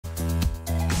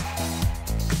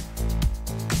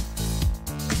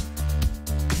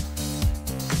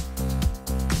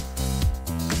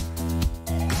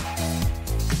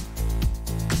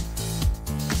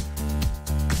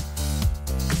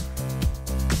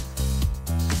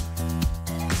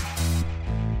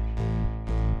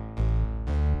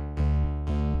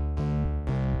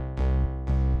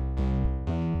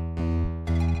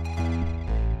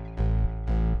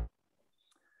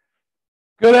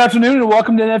Good afternoon and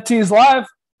welcome to NFTs Live.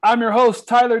 I'm your host,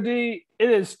 Tyler D.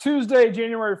 It is Tuesday,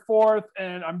 January 4th,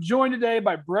 and I'm joined today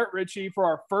by Brett Ritchie for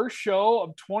our first show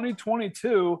of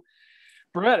 2022.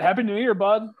 Brett, Happy New Year,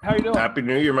 bud. How you doing? Happy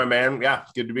New Year, my man. Yeah,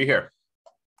 it's good to be here.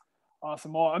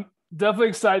 Awesome. Well, I'm definitely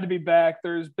excited to be back.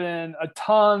 There's been a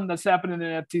ton that's happened in the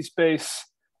NFT space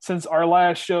since our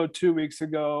last show 2 weeks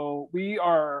ago. We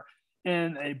are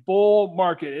in a bull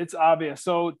market. It's obvious.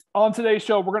 So on today's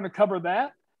show, we're going to cover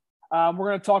that. We're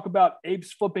going to talk about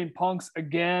apes flipping punks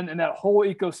again and that whole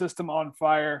ecosystem on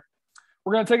fire.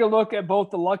 We're going to take a look at both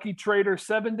the Lucky Trader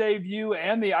 7-day view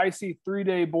and the IC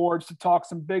 3-day boards to talk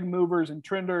some big movers and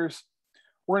trenders.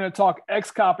 We're going to talk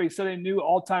XCOPY setting new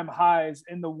all-time highs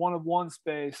in the one-of-one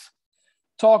space.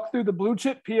 Talk through the blue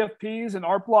chip PFPs and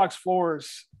Art Blocks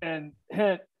floors, and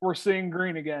hint, we're seeing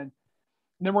green again.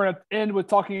 And then we're going to end with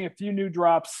talking a few new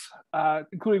drops,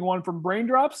 including one from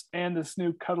Braindrops and this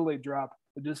new Cuddly drop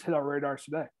that just hit our radars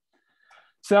today.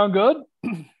 Sound good?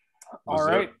 All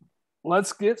right,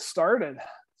 let's get started.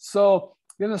 So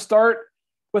I'm going to start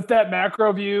with that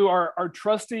macro view, our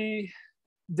trusty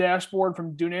dashboard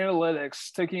from Dune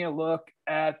Analytics, taking a look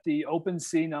at the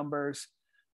OpenSea numbers,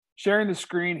 sharing the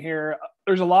screen here.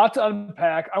 There's a lot to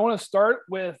unpack. I want to start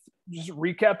with just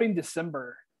recapping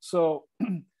December. So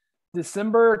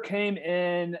December came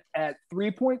in at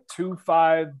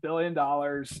 $3.25 billion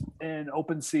in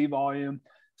OpenSea volume,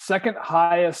 second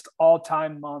highest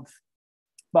all-time month,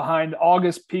 behind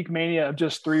August peak mania of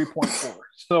just 3.4.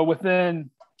 So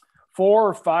within 4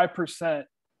 or 5%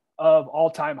 of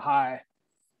all-time high.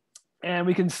 And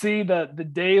we can see the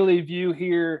daily view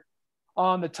here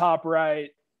on the top right,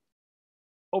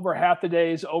 over half the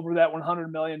days over that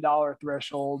 $100 million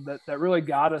threshold that really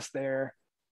got us there.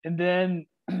 And then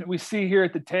we see here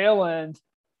at the tail end,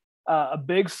 a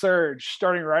big surge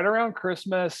starting right around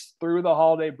Christmas through the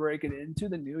holiday break and into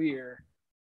the new year.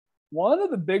 One of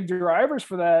the big drivers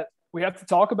for that, we have to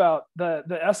talk about the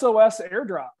SOS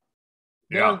airdrop.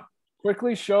 Yeah.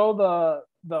 Quickly show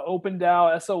the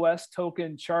OpenDAO SOS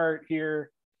token chart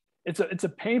here. It's a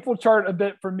painful chart a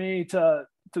bit for me to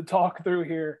talk through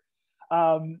here.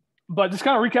 But just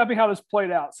kind of recapping how this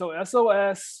played out. So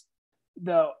SOS,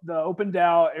 the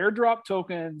OpenDAO airdrop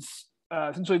tokens,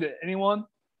 essentially to anyone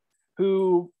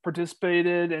who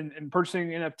participated in purchasing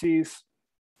NFTs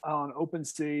on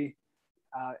OpenSea,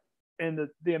 and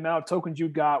the amount of tokens you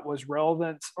got was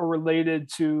relevant or related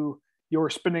to your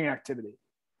spending activity.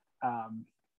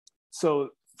 So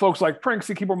folks like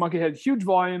Prinksy, Keyboard Monkey had huge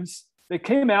volumes. They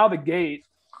came out of the gate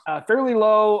fairly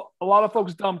low. A lot of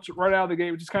folks dumped right out of the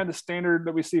gate, which is kind of the standard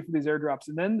that we see for these airdrops.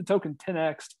 And then the token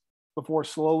 10x'd before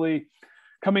slowly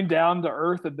coming down to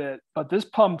earth a bit. But this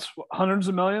pumped hundreds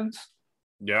of millions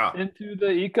into the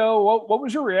eco. What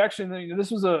was your reaction? This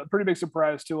was a pretty big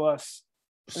surprise to us.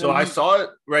 So I saw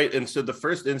it, right? And so the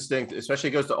first instinct,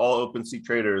 especially goes to all OpenSea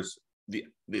traders, the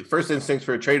first instinct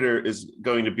for a trader is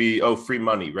going to be, free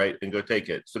money, right? And go take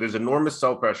it. So there's enormous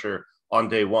sell pressure on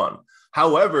day one.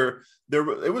 However,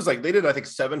 it was like they did, I think,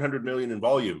 700 million in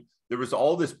volume. There was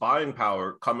all this buying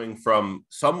power coming from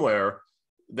somewhere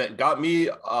that got me,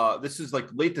 this is like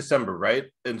late December, right?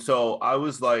 And so I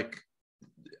was like,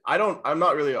 I'm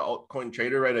not really an altcoin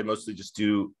trader, right? I mostly just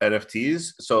do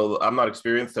NFTs. So I'm not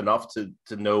experienced enough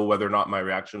to know whether or not my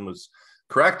reaction was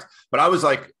correct. But I was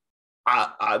like,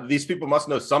 these people must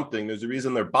know something. There's a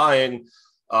reason they're buying.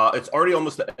 It's already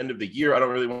almost the end of the year. I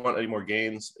don't really want any more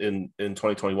gains in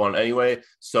 2021 anyway.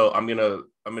 So I'm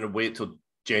gonna wait till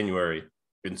January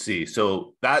and see.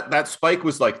 So that spike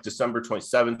was like December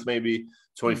 27th, maybe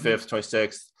 25th,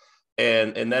 26th.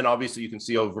 And then obviously you can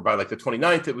see over by like the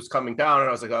 29th, it was coming down. And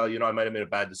I was like, I might have made a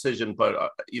bad decision,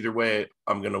 but either way,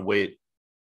 I'm going to wait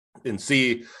and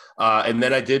see. And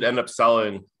then I did end up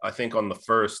selling, I think on the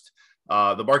first.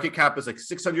 The market cap is like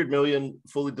 600 million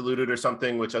fully diluted or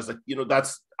something, which I was like, I don't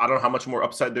know how much more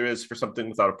upside there is for something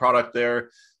without a product there.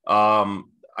 I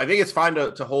think it's fine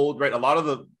to hold, right? A lot of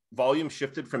the volume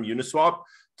shifted from Uniswap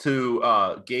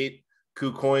to Gate,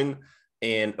 KuCoin,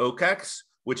 and OKEx,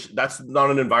 which that's not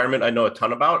an environment I know a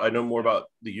ton about. I know more about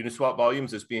the Uniswap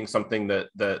volumes as being something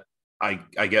that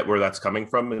I get where that's coming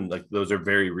from. And like, those are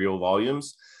very real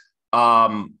volumes.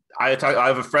 I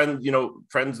have a friend,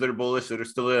 friends that are bullish that are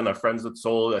still in, I have friends that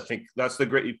sold. I think that's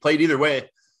you played either way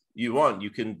you want. You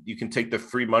can take the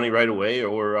free money right away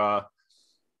or,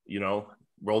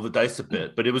 roll the dice a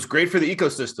bit. But it was great for the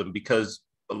ecosystem because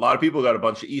a lot of people got a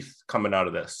bunch of ETH coming out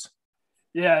of this.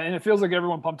 Yeah, and it feels like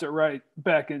everyone pumped it right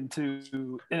back into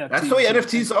NFTs. That's the way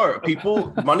NFTs are.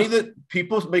 Money that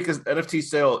people make as NFT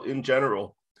sale in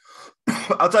general,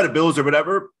 outside of bills or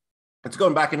whatever, it's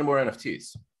going back into more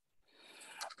NFTs.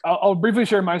 I'll briefly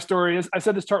share my story. I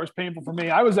said this chart was painful for me.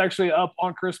 I was actually up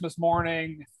on Christmas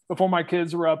morning before my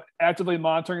kids were up, actively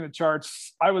monitoring the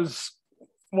charts. I was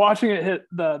watching it hit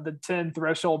the 10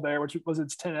 threshold there, which was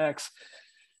its 10x.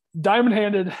 Diamond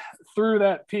handed through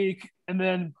that peak and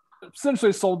then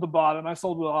essentially sold the bottom. I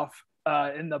sold it off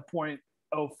in the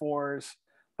 0.04s,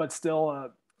 but still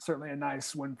certainly a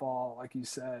nice windfall, like you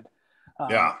said.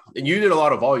 Yeah, and you did a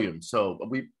lot of volume, so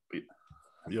we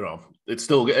it's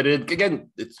still,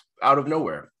 again, it's out of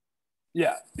nowhere.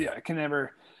 Yeah, I can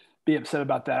never be upset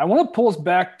about that. I want to pull us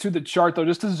back to the chart though,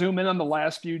 just to zoom in on the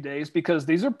last few days, because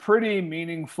these are pretty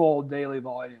meaningful daily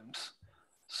volumes.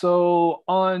 So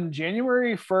on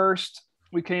January 1st,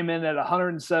 we came in at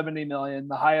 170 million,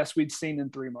 the highest we'd seen in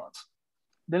 3 months.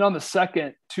 Then on the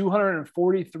 2nd,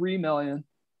 243 million.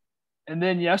 And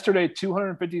then yesterday,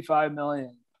 255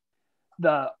 million.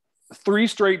 The 3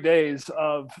 straight days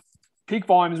of peak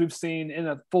volumes we've seen in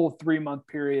a full 3-month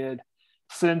period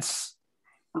since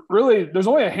really there's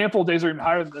only a handful of days that are even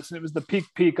higher than this. And it was the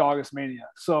peak August mania.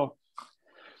 So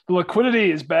the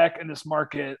liquidity is back in this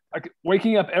market. Like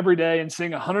waking up every day and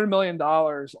seeing $100 million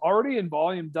already in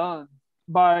volume done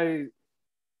by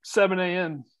 7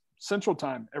 a.m. Central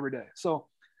Time every day. So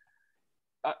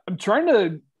I'm trying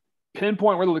to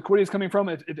pinpoint where the liquidity is coming from.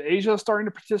 If Asia is starting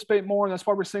to participate more, and that's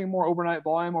why we're seeing more overnight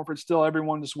volume, or if it's still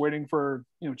everyone just waiting for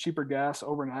cheaper gas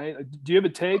overnight. Do you have a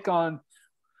take on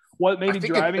what may be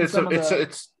driving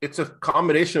it's a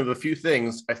combination of a few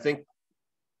things. I think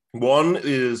one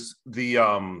is the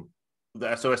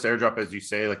SOS airdrop, as you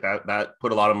say, like that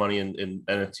put a lot of money in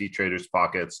NFT traders'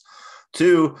 pockets.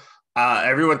 Two,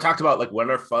 everyone talked about like when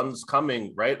are funds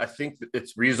coming, right? I think that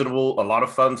it's reasonable. A lot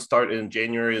of funds start in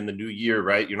January in the new year,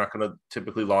 right? You're not going to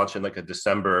typically launch in like a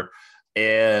December,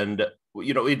 and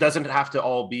it doesn't have to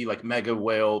all be like mega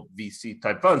whale VC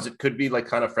type funds. It could be like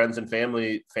kind of friends and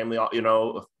family,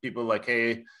 people like,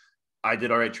 hey, I did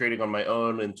all right trading on my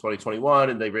own in 2021,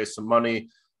 and they raised some money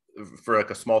for like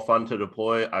a small fund to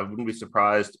deploy. I wouldn't be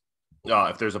surprised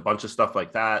if there's a bunch of stuff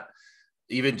like that.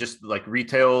 Even just like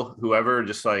retail, whoever,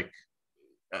 just like,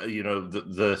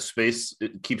 the space,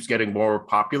 it keeps getting more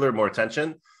popular, more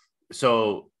attention.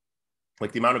 So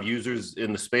like the amount of users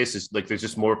in the space is like, there's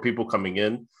just more people coming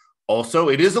in. Also,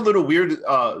 it is a little weird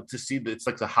to see that it's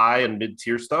like the high and mid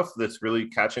tier stuff that's really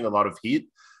catching a lot of heat.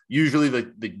 Usually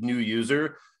the new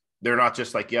user, they're not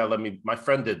just like, yeah, my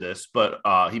friend did this, but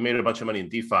he made a bunch of money in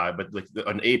DeFi, but like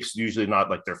an ape's usually not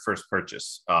like their first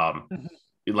purchase.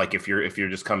 Like if you're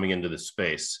just coming into the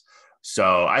space.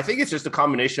 So I think it's just a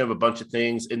combination of a bunch of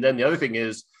things. And then the other thing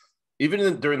is,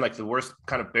 even during like the worst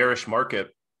kind of bearish market,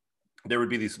 there would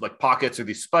be these like pockets or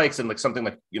these spikes, and like something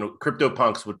like,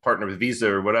 CryptoPunks would partner with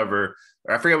Visa or whatever,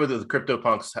 or I forget whether the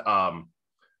CryptoPunks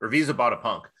or Visa bought a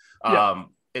punk.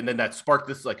 And then that sparked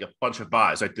this like a bunch of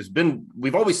buys. Like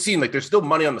we've always seen like there's still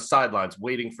money on the sidelines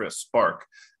waiting for a spark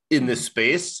in this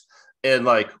space. And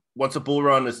like once a bull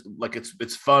run is like,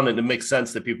 it's fun and it makes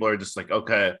sense that people are just like,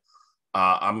 okay,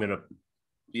 I'm going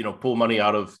to, pull money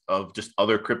out of just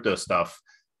other crypto stuff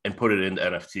and put it into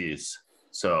NFTs.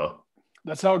 So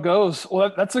that's how it goes.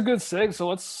 Well, that's a good sig. So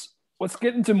let's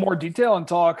get into more detail and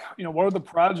talk, what are the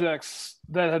projects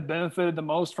that have benefited the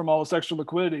most from all this extra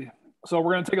liquidity? So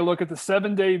we're going to take a look at the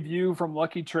 7-day view from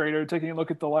Lucky Trader, taking a look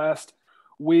at the last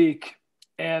week,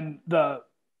 and the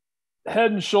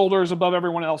head and shoulders above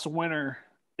everyone else winner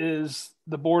is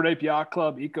the Bored Ape Yacht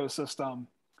Club ecosystem.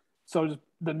 So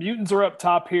the mutants are up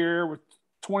top here with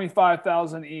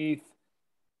 25,000 ETH.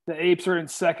 The apes are in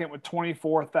second with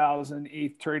 24,000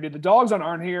 ETH traded. The dogs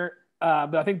aren't here,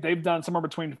 but I think they've done somewhere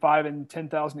between 5 and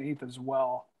 10,000 ETH as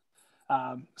well.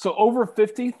 So over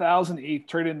 50,000 ETH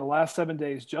traded in the last 7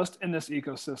 days just in this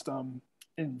ecosystem.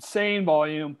 Insane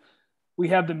volume. We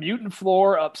have the mutant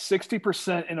floor up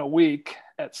 60% in a week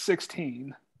at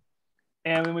 16.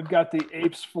 And then we've got the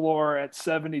apes floor at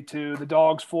 72. The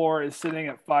dogs floor is sitting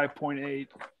at 5.8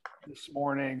 this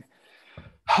morning.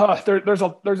 There's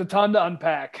a ton to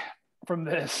unpack from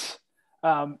this.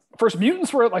 First,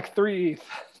 mutants were at like 3 ETH.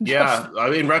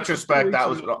 Yeah, in retrospect, that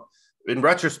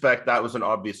was an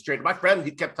obvious trade. My friend,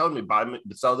 he kept telling me,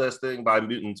 sell this thing, buy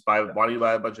mutants, why do you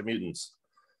buy a bunch of mutants?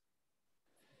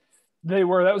 That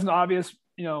was an obvious,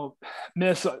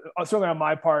 miss, certainly on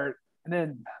my part. And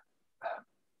then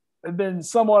I've been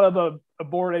somewhat of a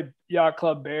Bored Ape Yacht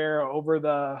Club bear over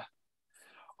the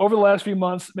last few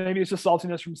months. Maybe it's just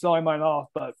saltiness from selling mine off,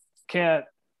 but can't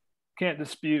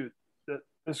dispute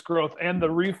this growth and the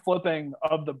reflipping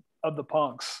of the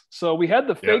punks. So we had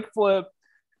the fake flip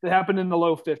that happened in the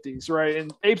low 50s, right?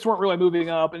 And apes weren't really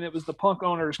moving up, and it was the punk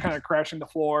owners kind of crashing the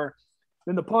floor.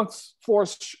 Then the punks floor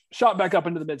shot back up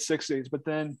into the mid 60s, but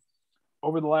then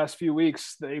over the last few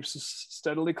weeks, the apes is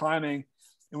steadily climbing,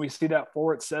 and we see that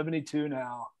floor at 72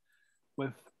 now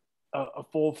with a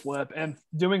full flip and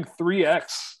doing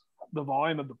 3x the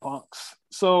volume of the punks.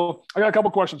 So I got a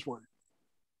couple questions for you.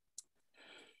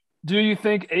 Do you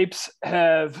think apes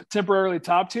have temporarily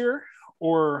topped here,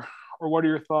 or what are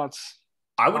your thoughts?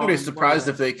 I wouldn't be surprised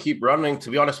if they keep running.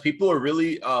 To be honest, people are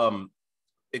really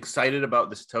excited about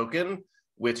this token,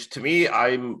 which to me,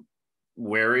 I'm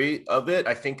wary of it.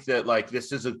 I think that like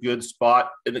this is a good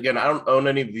spot. And again, I don't own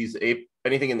any of these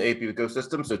anything in the ape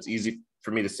ecosystem, so it's easy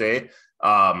for me to say.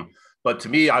 But to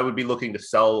me, I would be looking to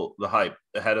sell the hype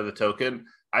ahead of the token.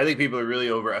 I think people are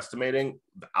really overestimating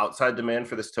the outside demand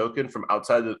for this token from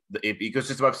outside the ape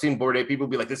ecosystem. I've seen Bored Ape people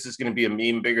be like, this is going to be a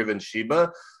meme bigger than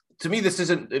Shiba. To me, this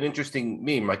isn't an interesting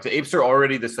meme. Like the apes are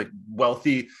already this like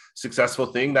wealthy, successful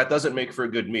thing. That doesn't make for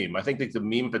a good meme. I think that the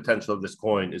meme potential of this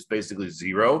coin is basically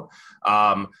zero.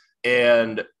 And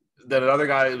then another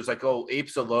guy was like, oh,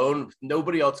 apes alone,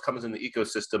 nobody else comes in the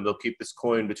ecosystem. They'll keep this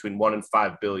coin between 1 and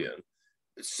 5 billion.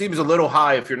 It seems a little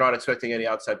high if you're not expecting any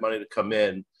outside money to come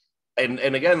in. And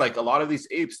again, like a lot of these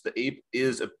apes, the ape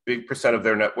is a big percent of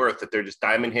their net worth that they're just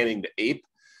diamond handing the ape.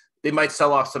 They might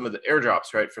sell off some of the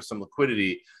airdrops, right, for some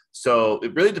liquidity. So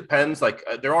it really depends. Like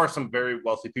there are some very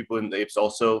wealthy people in the apes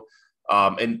also.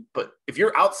 But if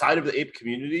you're outside of the ape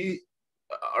community,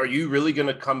 are you really going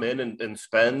to come in and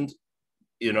spend,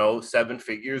 7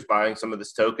 figures buying some of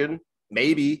this token?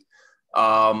 Maybe.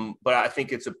 But I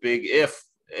think it's a big if.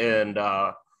 And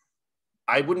I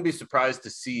wouldn't be surprised to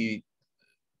see,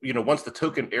 once the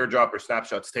token airdrop or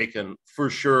snapshot's taken, for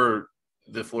sure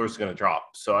the floor is going to drop.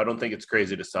 So I don't think it's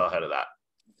crazy to sell ahead of that.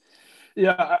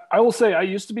 Yeah, I will say I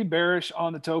used to be bearish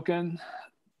on the token.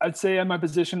 I'd say my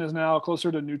position is now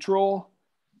closer to neutral.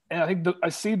 And I think I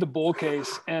see the bull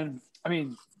case. And I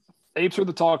mean, apes are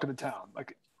the talk of the town.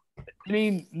 Like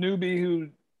any newbie who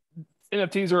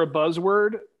NFTs are a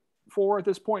buzzword for at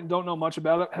this point and don't know much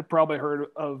about it have probably heard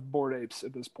of Bored Apes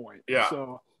at this point. Yeah.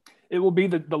 So it will be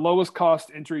the lowest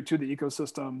cost entry to the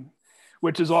ecosystem,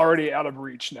 which is already out of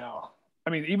reach now. I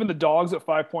mean, even the dogs at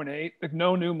 5.8, like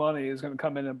no new money is going to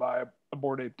come in and buy a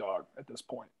Bored Ape dog at this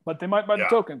point, but they might buy the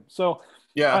token. So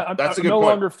yeah, that's a good no point.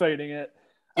 longer fading it.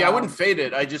 Yeah, I wouldn't fade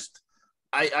it. I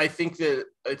think that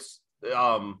it's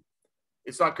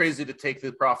not crazy to take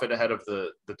the profit ahead of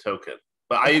the token,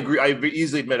 but I agree. I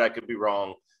easily admit I could be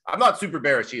wrong. I'm not super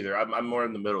bearish either. I'm more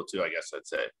in the middle too, I guess I'd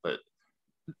say. But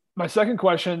my second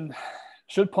question,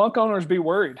 should punk owners be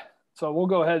worried? So we'll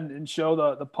go ahead and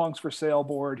show the punks for sale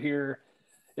board here.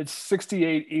 It's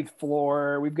 68 ETH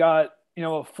floor. We've got,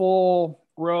 a full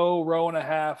row and a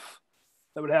half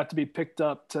that would have to be picked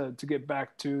up to get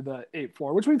back to the 8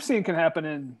 floor, which we've seen can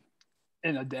happen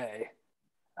in a day.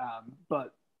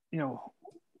 But,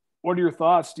 what are your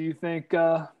thoughts? Do you think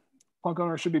punk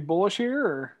owners should be bullish here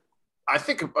or?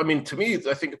 To me,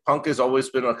 I think punk has always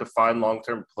been like a fine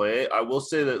long-term play. I will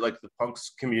say that like the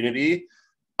punks community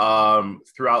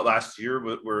throughout last year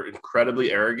were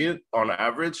incredibly arrogant on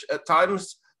average at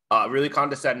times, really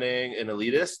condescending and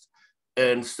elitist.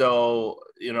 And so,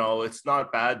 it's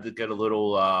not bad to get a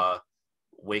little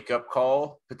wake-up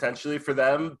call potentially for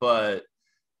them, but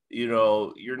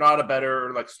you're not a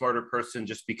better, like smarter person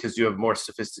just because you have more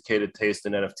sophisticated taste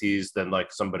in NFTs than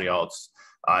like somebody else.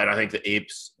 And I think the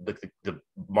apes, the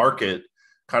market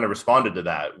kind of responded to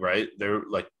that, right? They're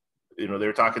like, they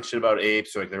were talking shit about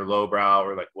apes, or like they're lowbrow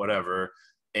or like whatever.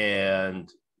 And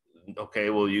okay,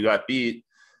 well, you got beat.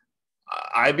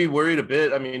 I'd be worried a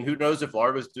bit. I mean, who knows if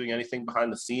Larva's doing anything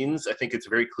behind the scenes? I think it's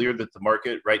very clear that the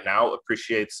market right now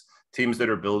appreciates teams that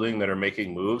are building, that are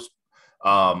making moves.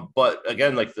 But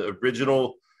again, like the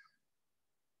original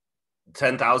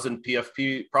 10,000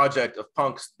 PFP project of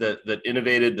punks that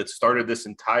innovated, that started this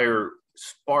entire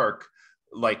spark,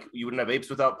 like you wouldn't have apes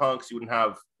without punks, you wouldn't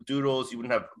have doodles, you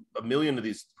wouldn't have a million of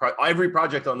these. Every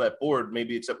project on that board,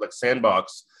 maybe except like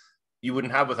Sandbox, you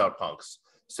wouldn't have without punks.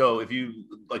 So if you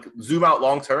like zoom out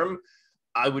long term,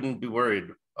 I wouldn't be worried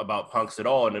about punks at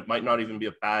all. And it might not even be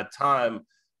a bad time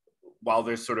while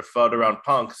there's sort of FUD around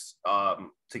punks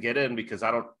to get in, because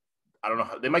I don't know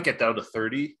how, they might get down to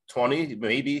 30, 20,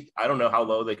 maybe. I don't know how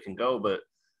low they can go, but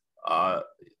I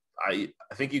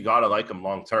think you got to like them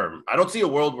long term. I don't see a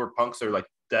world where punks are like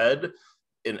dead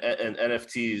and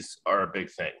NFTs are a big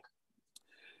thing.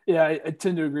 Yeah, I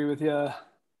tend to agree with you.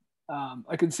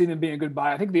 I can see them being a good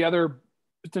buy. I think the other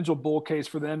potential bull case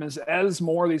for them is as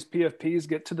more of these PFPs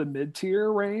get to the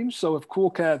mid-tier range. So if Cool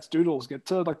Cats Doodles get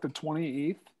to like the 20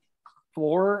 ETH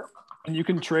floor and you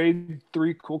can trade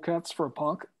 3 Cool Cats for a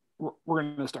punk, we're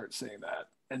going to start seeing that.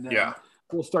 And then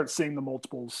we'll start seeing the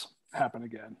multiples happen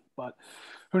again. But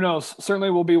who knows?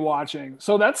 Certainly we'll be watching.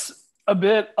 So that's a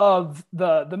bit of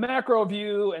the macro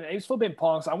view and ace flipping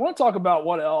punks. I want to talk about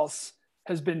what else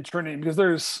has been trending, because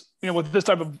there's, with this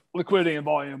type of liquidity and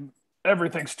volume,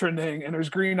 everything's trending and there's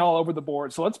green all over the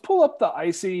board. So let's pull up the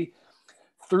Icy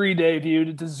 3-day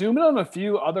view to zoom in on a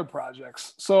few other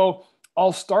projects. So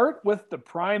I'll start with the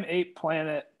Prime 8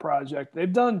 Planet project.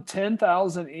 They've done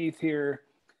 10,000 ETH here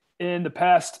in the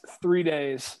past 3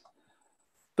 days.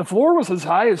 The floor was as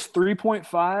high as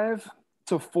 3.5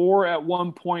 to 4 at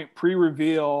one point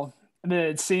pre-reveal, and then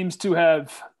it seems to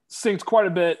have synced quite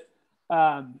a bit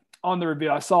on the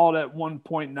reveal. I saw it at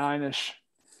 1.9-ish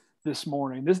this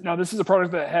morning. This is a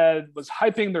product that was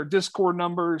hyping their Discord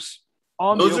numbers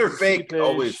on those are fake page.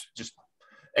 Always. Just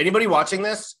anybody watching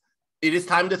this, it is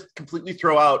time to completely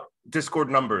throw out Discord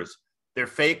numbers. They're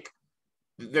fake.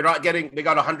 They're not getting, they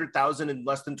got 100,000 in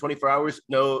less than 24 hours.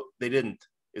 No, they didn't.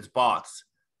 It's bots.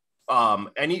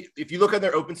 If you look at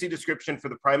their OpenSea description for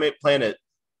the Prime 8 Planet,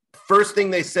 first thing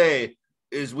they say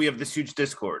is we have this huge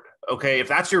Discord. Okay. If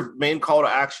that's your main call to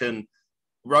action,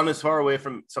 run as far away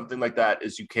from something like that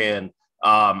as you can.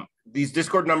 These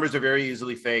Discord numbers are very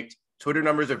easily faked. Twitter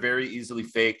numbers are very easily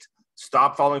faked.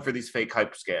 Stop falling for these fake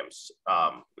hype scams,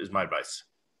 is my advice.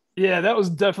 Yeah, that was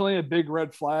definitely a big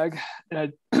red flag.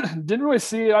 And I didn't really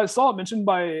see it. I saw it mentioned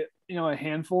by, a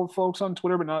handful of folks on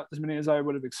Twitter, but not as many as I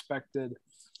would have expected.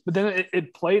 But then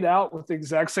it played out with the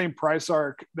exact same price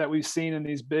arc that we've seen in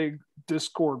these big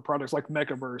Discord products like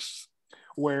Mechaverse,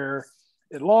 where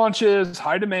it launches,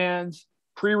 high demand,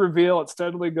 pre-reveal, it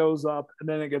steadily goes up, and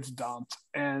then it gets dumped.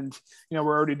 And, we're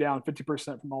already down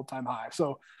 50% from all-time high.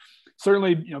 So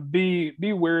certainly, be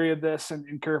wary of this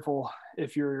and careful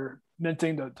if you're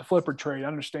minting to flip or trade.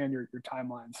 Understand your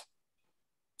timelines.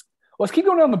 Let's keep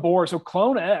going down the board. So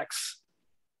CloneX,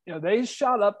 they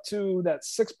shot up to that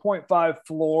 6.5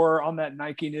 floor on that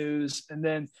Nike news. And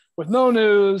then with no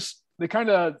news, they kind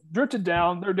of drifted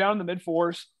down. They're down in the mid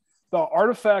fours. The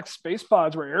Artifact space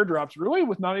pods were airdrops, really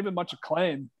with not even much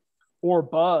acclaim or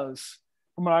buzz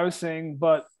from what I was seeing,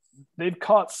 but they've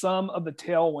caught some of the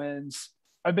tailwinds.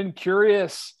 I've been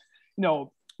curious,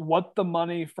 what the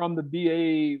money from the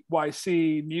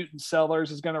BAYC mutant sellers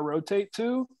is going to rotate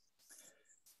to.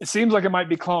 It seems like it might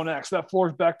be CloneX. That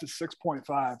floor's back to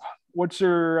 6.5. What's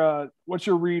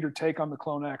your read or take on the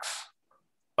CloneX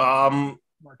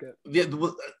market? Yeah,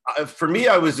 for me,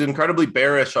 I was incredibly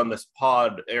bearish on this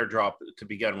pod airdrop to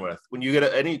begin with. When you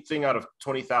get anything out of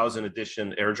 20,000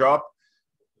 edition airdrop,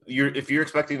 if you're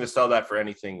expecting to sell that for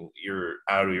anything, you're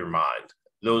out of your mind.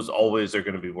 Those always are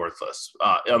going to be worthless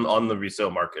on the resale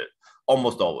market,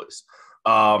 almost always.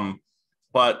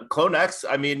 But CloneX,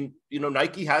 I mean,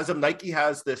 Nike has them. Nike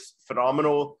has this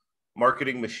phenomenal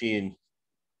marketing machine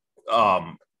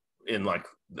in like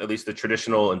at least the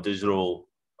traditional and digital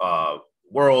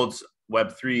worlds.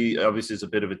 Web3 obviously is a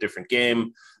bit of a different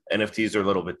game. NFTs are a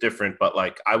little bit different, but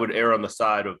like I would err on the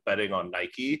side of betting on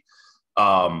Nike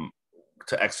to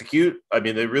execute. I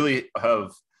mean, they really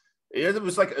have. It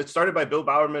was like it started by Bill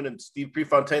Bowerman and Steve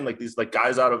Prefontaine, like these like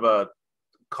guys out of a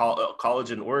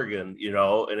college in Oregon,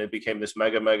 and it became this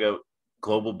mega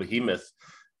global behemoth.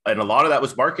 And a lot of that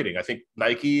was marketing. I think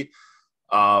Nike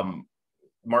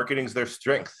marketing's their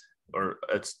strength, or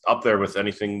it's up there with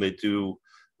anything they do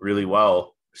really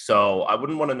well. So I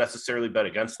wouldn't want to necessarily bet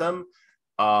against them.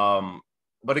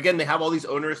 But again, they have all these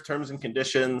onerous terms and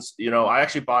conditions. I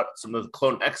actually bought some of the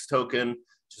CloneX token,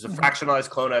 which is a fractionalized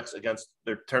CloneX against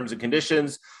their terms and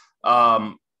conditions.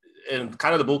 And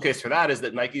kind of the bull case for that is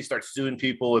that Nike starts suing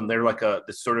people, and they're like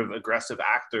this sort of aggressive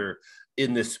actor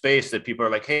in this space that people are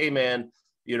like, hey man,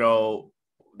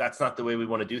 that's not the way we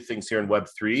want to do things here in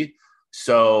Web3.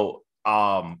 So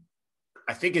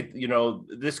I think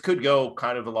this could go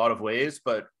kind of a lot of ways,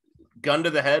 but gun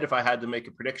to the head, if I had to make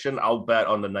a prediction, I'll bet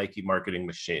on the Nike marketing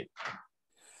machine.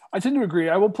 I tend to agree.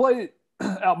 I will play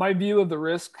out my view of the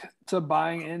risk to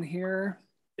buying in here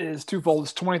is twofold.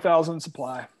 It's 20,000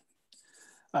 supply.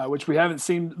 Which we haven't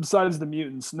seen besides the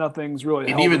mutants. Nothing's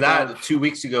really. And even that 2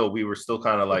 weeks ago, we were still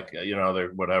kind of like,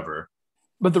 they're whatever.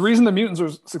 But the reason the mutants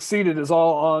are succeeded is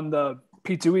all on the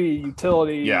P2E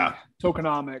utility,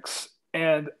 tokenomics.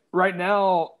 And right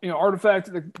now, Artifact,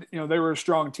 they were a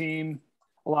strong team.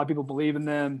 A lot of people believe in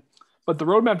them, but the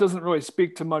roadmap doesn't really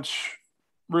speak to much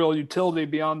real utility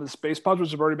beyond the space pods,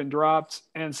 which have already been dropped,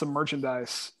 and some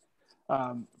merchandise.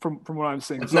 From what I'm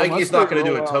seeing. So Nike's not going to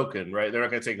do a token, right? They're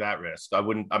not going to take that risk.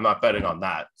 I'm not betting on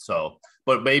that. So,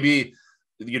 but maybe,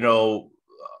 LeBron,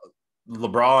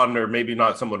 or maybe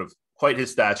not someone of quite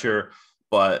his stature,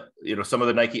 but, some of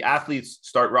the Nike athletes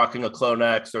start rocking a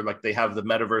CloneX, or like they have the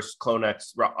metaverse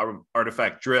CloneX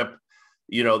Artifact drip.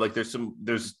 Like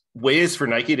there's ways for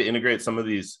Nike to integrate some of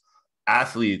these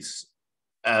athletes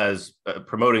as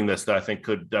promoting this that I think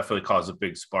could definitely cause a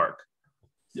big spark.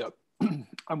 Yep.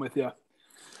 I'm with you.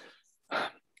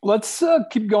 Let's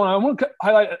keep going. I want to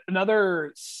highlight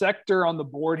another sector on the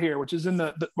board here, which is in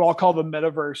the what I'll call the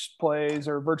metaverse plays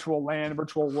or virtual land,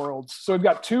 virtual worlds. So we've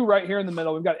got two right here in the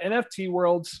middle. We've got NFT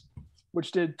worlds,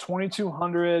 which did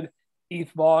 2,200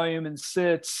 ETH volume and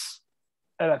sits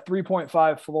at a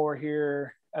 3.5 floor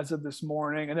here as of this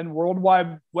morning. And then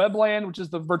Worldwide Webland, which is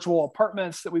the virtual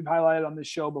apartments that we've highlighted on this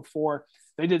show before.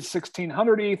 They did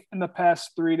 1,600 ETH in the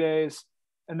past 3 days,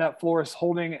 and that floor is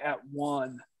holding at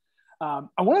 1.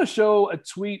 I want to show a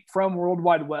tweet from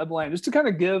Worldwide Webland just to kind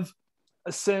of give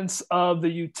a sense of the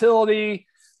utility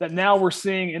that now we're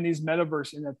seeing in these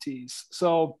metaverse NFTs.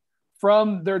 So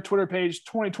from their Twitter page,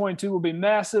 2022 will be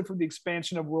massive for the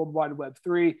expansion of Worldwide Web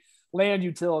 3, land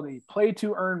utility, play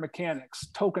to earn mechanics,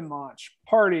 token launch,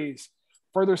 parties,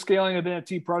 further scaling of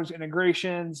NFT project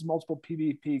integrations, multiple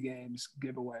PvP games,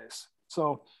 giveaways.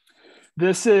 So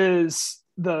this is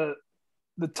the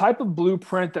type of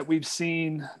blueprint that we've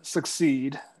seen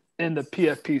succeed in the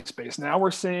PFP space. Now we're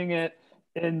seeing it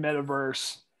in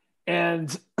metaverse,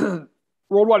 and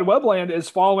Worldwide Webland is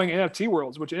following NFT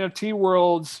Worlds, which NFT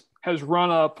Worlds has run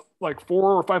up like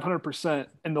 400 or 500%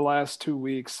 in the last 2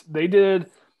 weeks. They did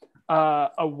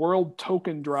a world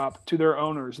token drop to their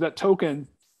owners. That token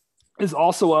is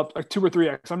also up like 2 or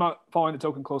 3x. I'm not following the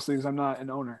token closely because I'm not an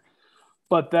owner,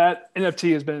 but that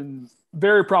NFT has been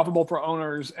very profitable for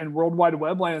owners, and Worldwide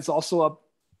Webland is also up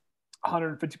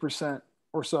 150%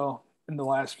 or so in the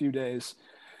last few days.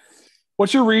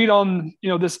 What's your read on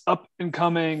this up and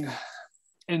coming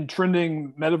and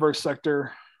trending metaverse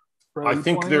sector? I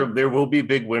think there will be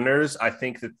big winners. I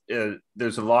think that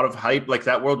there's a lot of hype, like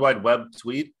that Worldwide Web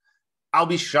tweet. I'll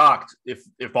be shocked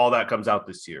if all that comes out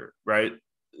this year, right?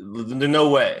 No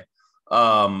way.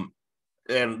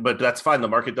 But that's fine. The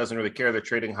market doesn't really care. They're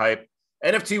trading hype.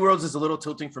 NFT Worlds is a little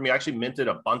tilting for me. I actually minted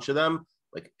a bunch of them,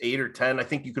 like 8 or 10. I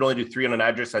think you could only do 3 on an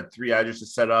address. I had 3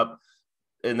 addresses set up.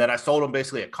 And then I sold them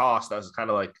basically at cost. I was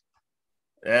kind of like,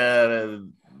 I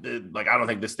don't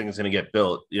think this thing is going to get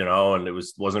built, and it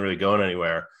wasn't really going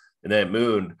anywhere. And then it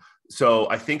mooned. So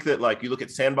I think that you look at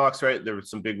Sandbox, right? There were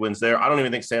some big wins there. I don't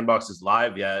even think Sandbox is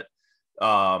live yet.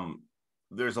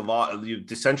 There's a lot of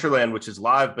Decentraland, which is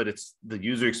live, but it's the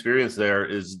user experience there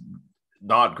is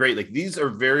not great. These are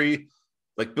very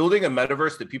building a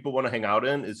metaverse that people want to hang out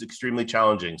in is extremely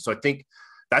challenging. So I think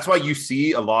that's why you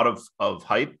see a lot of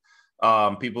hype.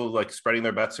 People spreading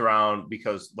their bets around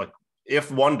because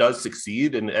if one does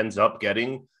succeed and ends up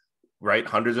getting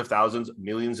hundreds of thousands,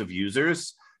 millions of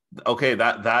users, okay,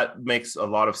 that makes a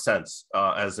lot of sense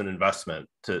as an investment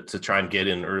to try and get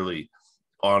in early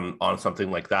on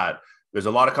something like that. There's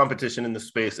a lot of competition in the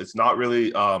space. It's not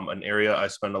really an area I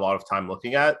spend a lot of time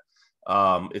looking at.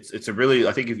 It's a really,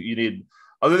 I think if you need,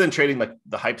 other than trading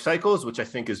the hype cycles, which I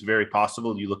think is very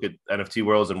possible, you look at NFT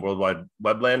Worlds and Worldwide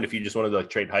Webland. If you just wanted to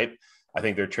trade hype, I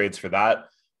think there are trades for that.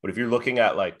 But if you're looking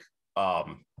at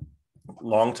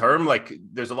long term,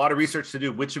 there's a lot of research to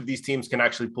do. Which of these teams can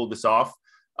actually pull this off?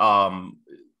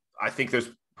 I think there's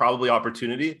probably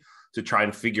opportunity to try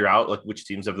and figure out which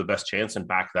teams have the best chance and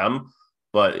back them.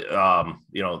 But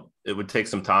it would take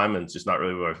some time, and it's just not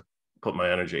really where I put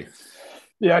my energy.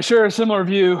 Yeah, I share a similar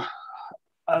view.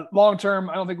 Long term,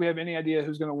 I don't think we have any idea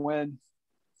who's going to win.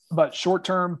 But short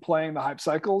term, playing the hype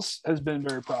cycles has been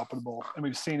very profitable, and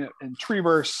we've seen it in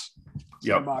Treeverse,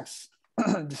 Sandbox,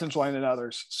 Decentraland, and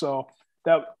others. So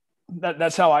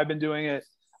that's how I've been doing it.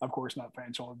 Of course, not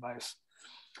financial advice.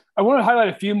 I want to highlight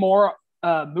a few more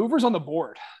movers on the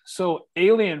board. So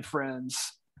Alien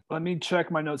Friends, let me check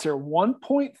my notes here.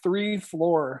 1.3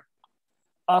 floor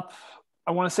up,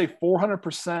 I want to say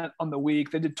 400% on the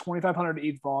week. They did 2,500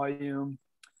 ETH volume.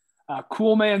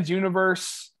 Cool Man's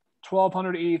Universe,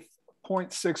 1,200 ETH,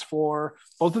 0.6 floor.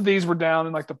 Both of these were down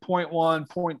in the 0.1,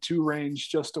 0.2 range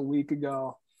just a week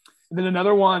ago. And then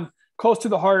another one close to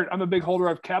the heart. I'm a big holder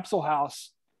of Capsule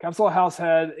House. Capsule House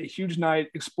had a huge night,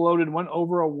 exploded, went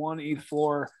over a 1 ETH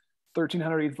floor,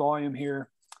 1,300 ETH volume here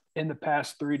in the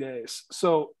past 3 days.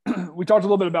 So we talked a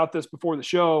little bit about this before the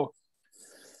show.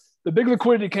 The big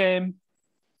liquidity came,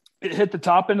 it hit the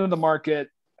top end of the market,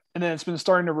 and then it's been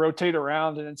starting to rotate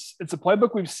around. And it's a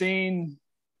playbook we've seen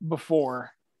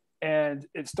before. And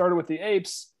it started with the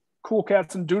Apes. Cool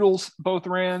Cats and Doodles both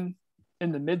ran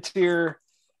in the mid-tier.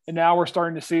 And now we're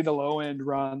starting to see the low end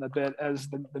run a bit as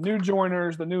the new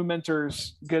joiners, the new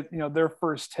mentors get, their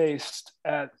first taste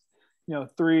at,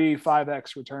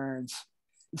 3-5x returns.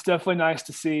 It's definitely nice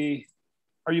to see.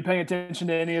 Are you paying attention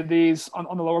to any of these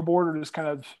on the lower board, or just kind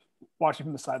of watching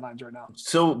from the sidelines right now.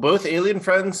 So both Alien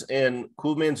Friends and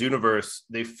Cool Man's Universe,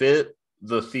 they fit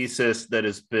the thesis that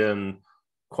has been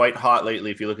quite hot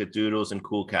lately. If you look at Doodles and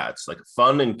Cool Cats, like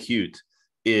fun and cute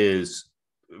is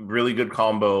really good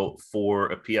combo for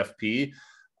a PFP.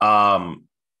 I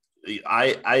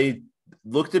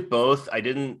looked at both. I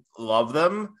didn't love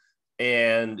them.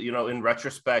 And, in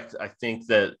retrospect, I think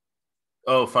that,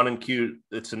 fun and cute,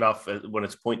 it's enough when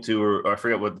it's 0.2 or I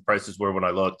forget what the prices were when I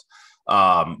looked.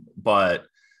 But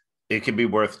it could be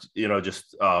worth,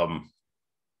 just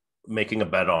making a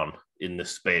bet on in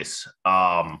this space.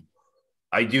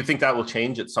 I do think that will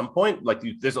change at some point. Like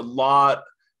there's a lot,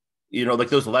 like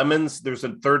those lemons. There's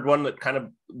a third one that kind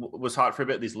of was hot for a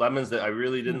bit. These lemons that I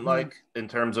really didn't like in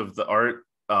terms of the art.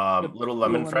 Little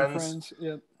Lemon Friends.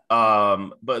 Yep.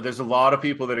 But there's a lot of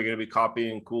people that are going to be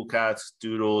copying Cool Cats,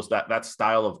 Doodles, that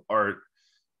style of art,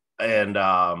 and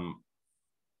I'm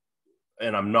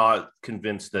not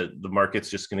convinced that the market's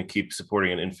just going to keep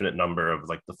supporting an infinite number of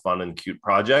like the fun and cute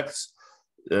projects,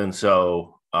 and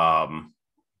so I'll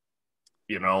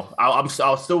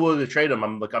still willing to trade them.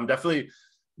 I'm definitely.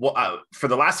 For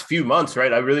the last few months,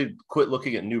 right, I really quit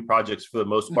looking at new projects for the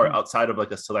most part outside of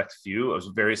like a select few. I was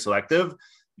very selective.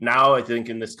 Now, I think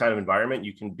in this kind of environment,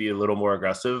 you can be a little more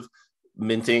aggressive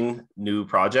minting new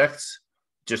projects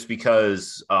just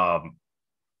because,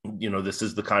 this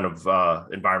is the kind of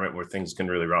environment where things can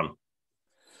really run.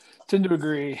 Tend to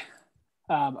agree.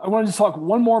 I wanted to talk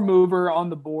one more mover on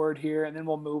the board here, and then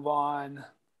we'll move on.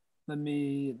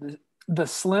 The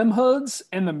Slim Hoods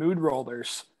and the Mood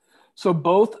Rollers. So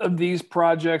both of these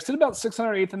projects did about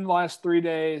 608th in the last 3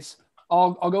 days.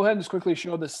 I'll go ahead and just quickly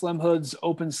show the Slim Hoods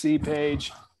OpenSea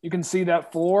page. You can see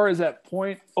that floor is at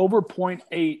over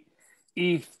 0.8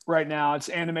 ETH right now. It's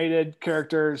animated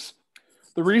characters.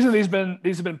 The reason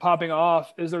these have been popping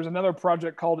off is there's another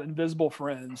project called Invisible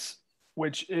Friends,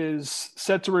 which is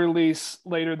set to release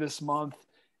later this month.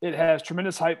 It has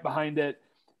tremendous hype behind it.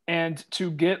 And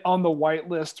to get on the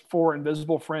whitelist for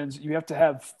Invisible Friends, you have to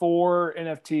have 4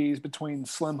 NFTs between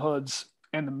Slim Hoods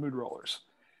and the Mood Rollers.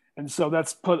 And so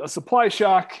that's put a supply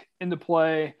shock into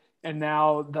play. And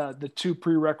now the 2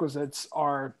 prerequisites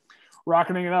are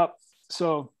rocketing it up.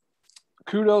 So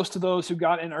kudos to those who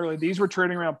got in early. These were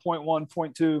trading around 0.1,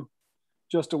 0.2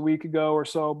 just a week ago or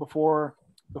so before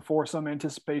some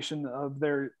anticipation of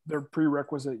their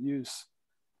prerequisite use.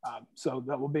 So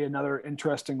that will be another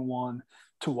interesting one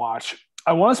to watch.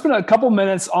 I want to spend a couple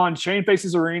minutes on Chain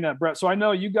Faces Arena, Brett. So I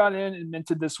know you got in and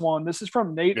minted this one. This is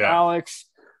from Nate Alex,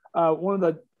 one of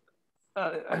the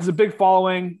has a big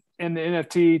following in the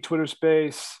NFT Twitter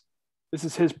space. This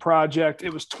is his project.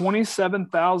 It was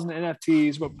 27,000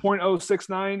 NFTs, but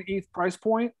 0.069 ETH price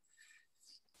point,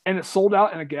 and it sold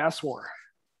out in a gas war.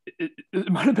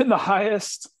 It might have been the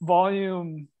highest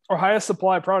volume or highest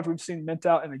supply product we've seen mint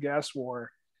out in a gas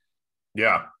war.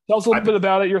 Yeah. Tell us a little bit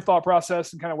about it, your thought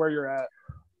process, and kind of where you're at.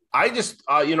 I just,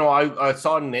 I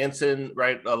saw Nansen,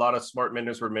 right? A lot of smart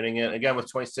minters were minting it. Again, with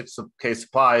 26K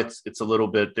supply, it's a little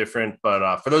bit different.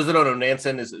 But for those that don't know,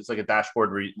 Nansen it's like a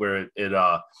dashboard where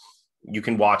it you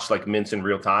can watch like mints in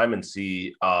real time and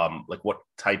see like what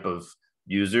type of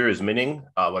user is minting,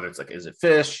 whether it's like, is it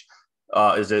fish?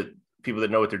 Is it people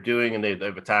that know what they're doing and they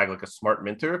have a tag like a smart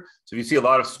minter? So if you see a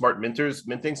lot of smart minters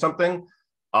minting something,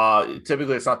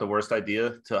 typically it's not the worst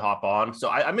idea to hop on. So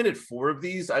I minted 4 of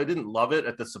these. I didn't love it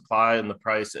at the supply and the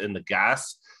price and the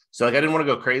gas. So like I didn't want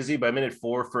to go crazy, but I minted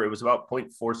 4 it was about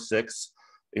 0.46,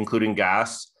 including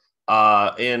gas.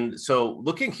 And so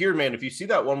looking here, man, if you see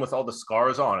that one with all the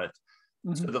scars on it,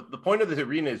 so the point of the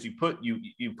arena is you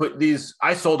put these.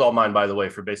 I sold all mine, by the way,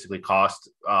 for basically cost.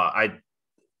 I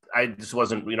just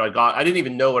wasn't, I didn't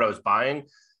even know what I was buying.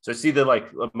 So I see the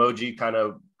like emoji kind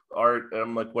of art and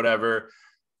I'm like, whatever.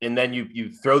 And then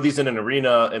you throw these in an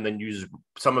arena and then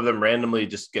some of them randomly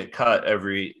just get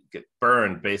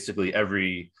burned basically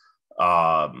every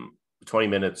 20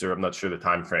 minutes, or I'm not sure the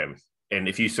time frame. And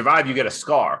if you survive, you get a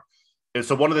scar. And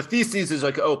so one of the theses is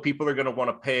like, oh, people are going to want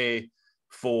to pay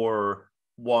for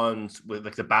ones with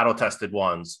like the battle tested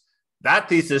ones. That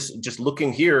thesis, just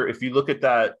looking here, if you look at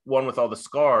that one with all the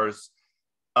scars,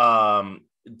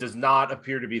 does not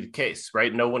appear to be the case,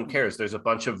 right? No one cares. There's a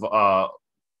bunch of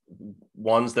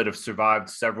ones that have survived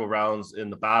several rounds in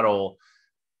the battle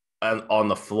and on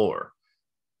the floor.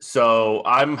 So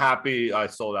I'm happy I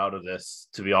sold out of this,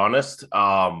 to be honest.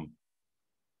 Yeah,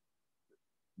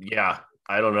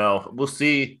 I don't know. We'll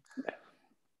see.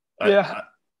 Yeah,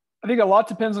 I think a lot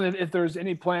depends on if there's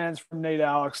any plans from Nate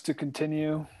Alex to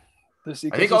continue this.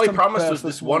 I think all he promised was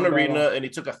this one arena, and he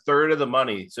took a third of the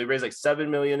money. So he raised like 7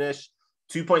 million-ish.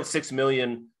 2.6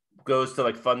 million goes to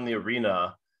like fund the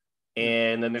arena.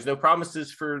 And then there's no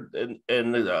promises for,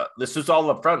 and this is all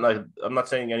up front. Like, I'm not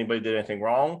saying anybody did anything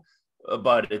wrong,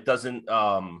 but it doesn't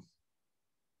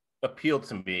appeal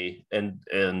to me. And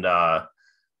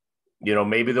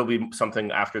maybe there'll be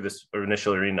something after this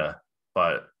initial arena,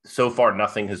 but so far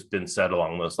nothing has been said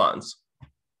along those lines.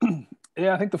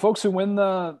 Yeah, I think the folks who win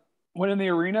in the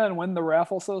arena and win the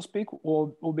raffle, so to speak,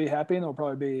 will be happy, and there'll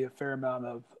probably be a fair amount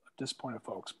of disappointed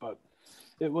folks. But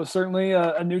it was certainly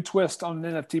a new twist on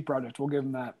an NFT project. We'll give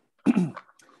them that. All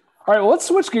right, well, let's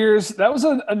switch gears. That was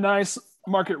a nice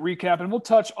market recap, and we'll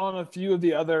touch on a few of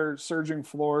the other surging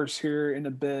floors here in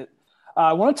a bit.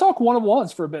 I want to talk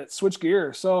one-of-ones for a bit, switch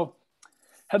gears. So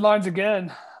headlines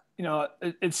again,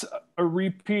 it's a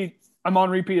repeat. I'm on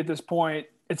repeat at this point.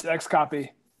 It's XCOPY.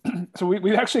 So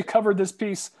we've actually covered this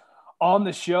piece on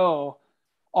the show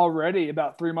already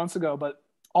about 3 months ago, but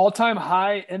all-time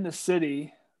high in the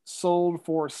city, sold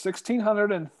for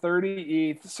 1,630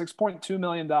 ETH, $6.2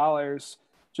 million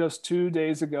just 2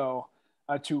 days ago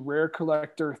to Rare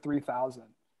Collector 3000.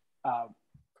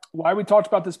 Why we talked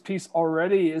about this piece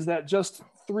already is that just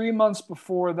 3 months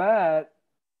before that,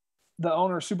 the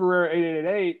owner, Super Rare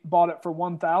 8888, bought it for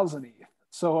 1,000 ETH.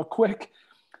 So a quick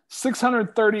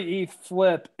 630 ETH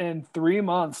flip in 3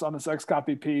 months on this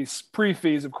XCOPY piece,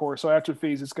 pre-fees, of course. So after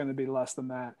fees, it's going to be less than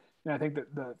that. And I think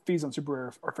that the fees on Super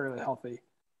Rare are fairly healthy.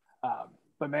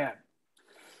 But man,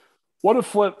 what a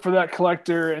flip for that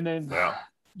collector. And then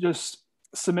just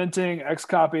cementing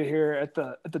XCOPY here at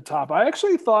the top. I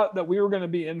actually thought that we were going to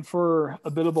be in for a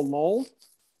bit of a lull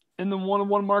in the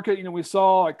one-on-one market. We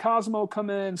saw like Cosmo come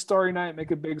in, Starry Night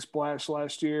make a big splash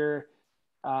last year,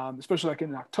 especially like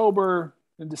in October.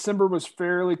 And December was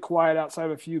fairly quiet outside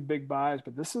of a few big buys,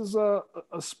 but this is a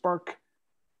spark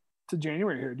to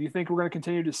January here. Do you think we're going to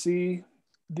continue to see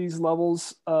these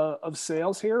levels of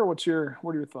sales here? What are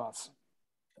your thoughts?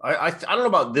 I don't know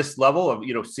about this level of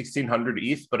 1,600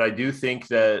 ETH, but I do think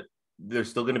that there's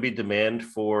still going to be demand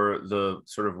for the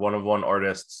sort of one-of-one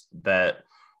artists that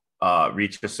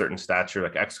reach a certain stature,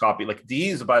 like XCOPY. Like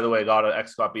D's, by the way, got an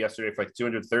XCOPY yesterday for like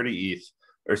 230 ETH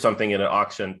or something in an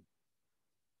auction.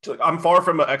 So I'm far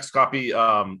from an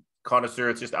XCOPY connoisseur.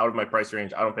 It's just out of my price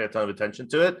range. I don't pay a ton of attention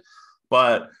to it.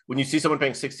 But when you see someone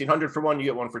paying 1,600 for one, you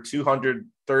get one for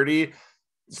 230.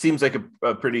 Seems like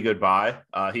a pretty good buy.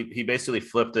 He basically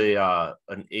flipped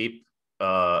an ape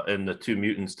and the two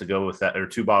mutants to go with that, or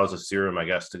 2 bottles of serum, I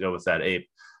guess, to go with that ape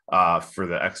for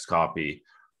the XCOPY.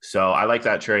 So I like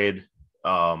that trade.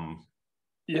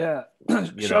 Yeah.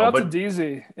 Shout out to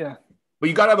DZ. Yeah. But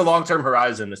you got to have a long-term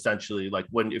horizon, essentially. Like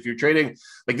if you're trading,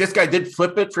 like this guy did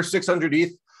flip it for 600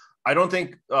 ETH. I don't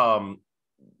think,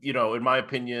 in my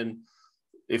opinion,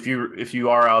 if you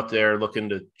are out there looking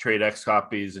to trade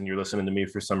XCOPYs and you're listening to me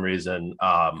for some reason,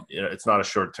 it's not a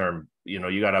short-term.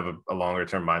 You got to have a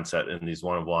longer-term mindset in these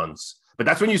one-of-ones. But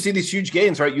that's when you see these huge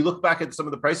gains, right? You look back at some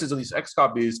of the prices of these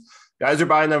XCOPYs. Guys are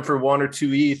buying them for 1 or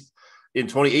 2 ETH in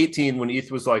 2018 when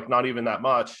ETH was like not even that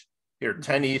much. Here,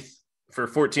 10 ETH for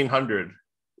 1,400,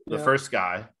 the first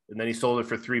guy, and then he sold it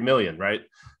for 3 million, right?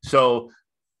 So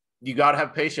you got to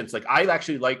have patience. Like I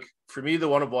actually like, for me, the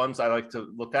one-of-ones I like to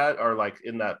look at are like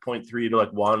in that 0.3 to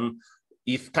like 1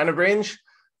 ETH kind of range.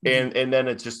 And then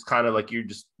it's just kind of like you're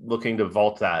just looking to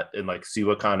vault that and like see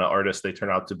what kind of artists they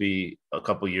turn out to be a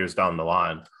couple years down the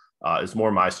line is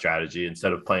more my strategy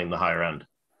instead of playing the higher end.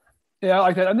 Yeah, I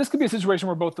like that. And this could be a situation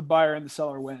where both the buyer and the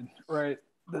seller win, right?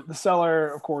 The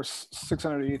seller, of course,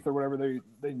 600 ETH or whatever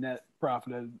they net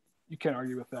profited. You can't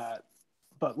argue with that.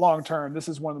 But long term, this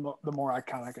is one of the more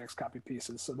iconic XCOPY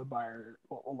pieces, so the buyer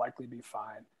will likely be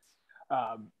fine.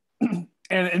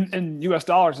 And in US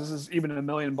dollars, this is even $1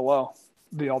 million below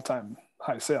the all-time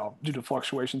high sale due to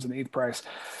fluctuations in the ETH price.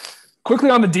 Quickly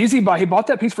on the DZ buy, he bought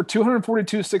that piece for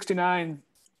 $242.69.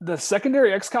 The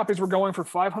secondary XCOPYs were going for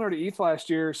 500 ETH last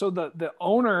year, so the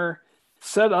owner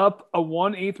set up a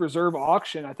 1 ETH reserve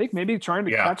auction. I think maybe trying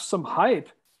to catch some hype.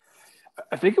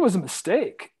 I think it was a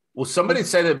mistake. Well, somebody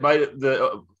said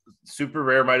the Super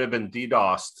Rare might have been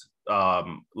DDoSed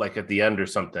like at the end or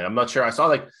something. I'm not sure. I saw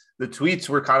like the tweets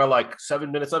were kind of like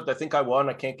 7 minutes left. I think I won.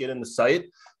 I can't get in the site.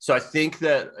 So I think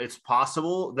that it's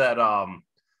possible that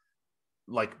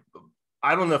like,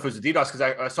 I don't know if it was a DDoS because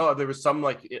I saw there was some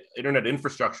like internet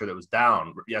infrastructure that was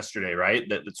down yesterday, right?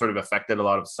 That sort of affected a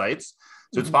lot of sites.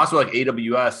 So it's possible like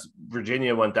AWS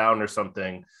Virginia went down or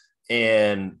something.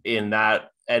 And in that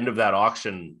end of that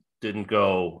auction didn't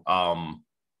go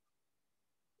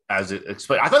as it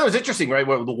explained. I thought it was interesting, right?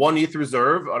 Where the 1 ETH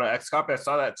reserve on an XCOPY, I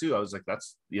saw that too. I was like,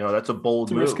 that's a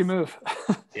bold move. Risky move.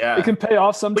 Yeah. It can pay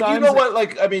off sometimes. But you know what?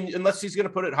 Like, I mean, unless he's going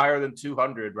to put it higher than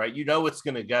 200, right? It's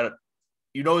going to get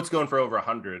it's going for over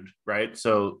 100, right?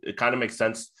 So it kind of makes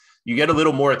sense. You get a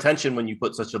little more attention when you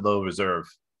put such a low reserve.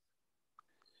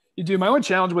 You do. My only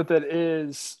challenge with it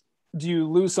is, do you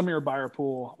lose some of your buyer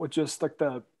pool with just like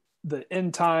the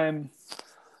end time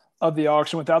of the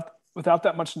auction without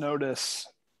that much notice,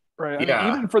 right? I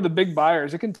mean, even for the big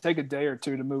buyers, it can take a day or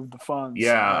two to move the funds.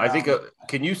 Yeah, I think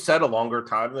can you set a longer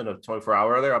time than a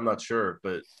 24-hour there? I'm not sure,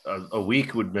 but a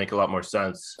week would make a lot more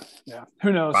sense. Yeah,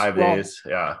 who knows? 5 days,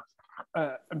 yeah.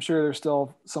 I'm sure they're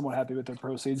still somewhat happy with their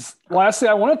proceeds. Lastly,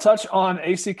 I want to touch on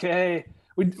ACK.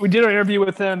 We did an interview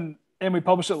with him, and we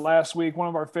published it last week, one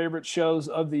of our favorite shows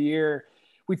of the year.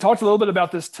 We talked a little bit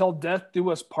about this "Till Death Do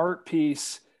Us Part"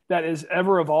 piece that is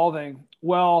ever evolving.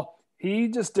 Well, he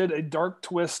just did a dark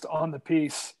twist on the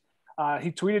piece.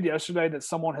 He tweeted yesterday that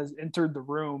someone has entered the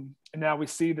room, and now we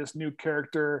see this new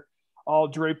character all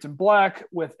draped in black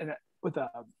with a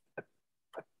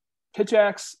pitch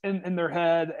axe in their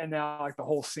head, and now like the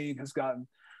whole scene has gotten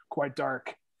quite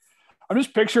dark. I'm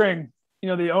just picturing,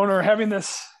 the owner having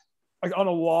this like on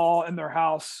a wall in their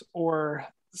house or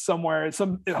somewhere.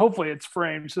 Hopefully it's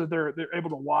framed so that they're able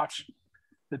to watch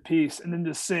the piece, and then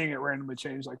just seeing it randomly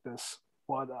change like this.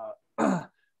 What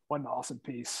an awesome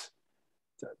piece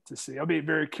to see. I'll be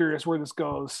very curious where this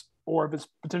goes, or if it's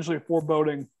potentially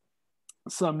foreboding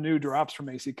some new drops from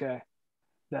ACK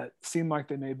that seem like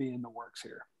they may be in the works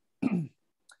here.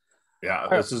 Yeah,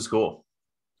 this is cool.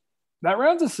 That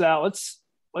rounds us out.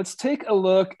 Let's take a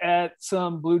look at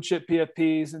some blue chip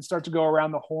PFPs and start to go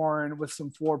around the horn with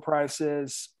some floor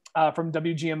prices from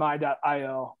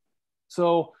WGMI.io.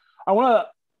 So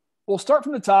we'll start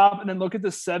from the top and then look at the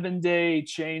 7-day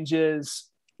changes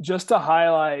just to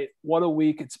highlight what a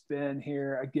week it's been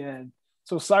here again.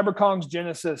 So CyberKong's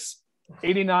Genesis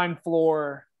 89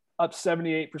 floor, up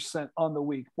 78% on the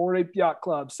week. Bored Ape Yacht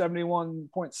Club,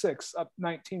 71.6, up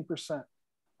 19%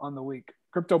 on the week.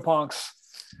 CryptoPunks,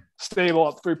 stable,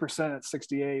 up 3% at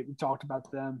 68. We talked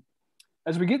about them.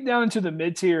 As we get down into the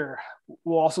mid-tier,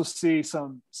 we'll also see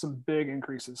some big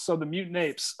increases. So the Mutant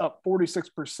Apes, up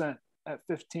 46% at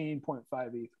 15.5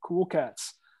 ETH. Cool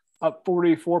Cats, up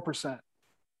 44%,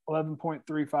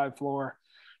 11.35 floor.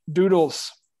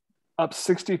 Doodles, up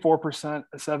 64%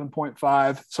 at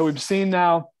 7.5. So we've seen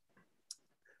now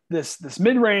this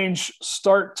mid-range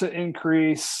start to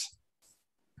increase.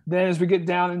 Then as we get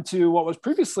down into what was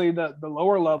previously the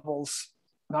lower levels,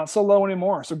 not so low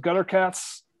anymore. So Gutter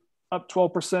Cats up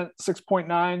 12%,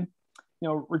 6.9.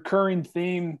 Recurring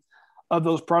theme of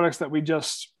those products that we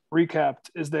just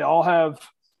recapped is they all have,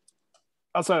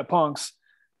 outside of punks,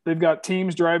 they've got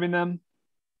teams driving them.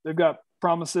 They've got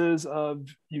promises of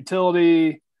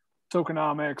utility,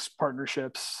 tokenomics,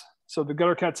 partnerships. So the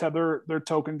Gutter Cats have their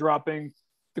token dropping.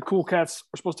 The Cool Cats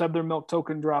are supposed to have their milk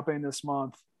token dropping this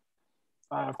month.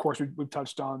 Of course, we've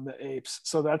touched on the apes.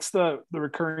 So that's the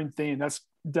recurring theme. That's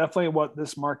definitely what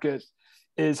this market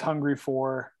is hungry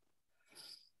for.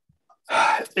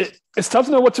 It's tough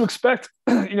to know what to expect.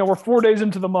 We're 4 days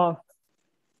into the month.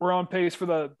 We're on pace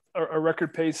for a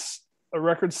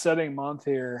record-setting month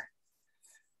here.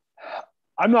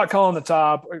 I'm not calling the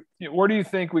top. Where do you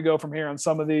think we go from here on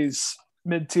some of these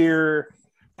mid-tier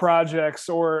projects,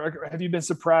 or have you been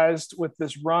surprised with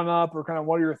this run up, or kind of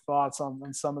what are your thoughts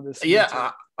on some of this?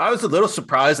 Yeah, I was a little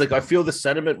surprised. Like, I feel the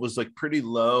sentiment was like pretty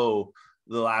low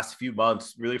the last few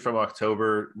months, really from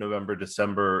October, November,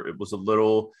 December. It was a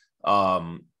little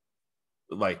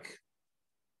like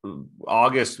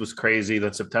August was crazy.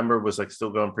 Then September was like still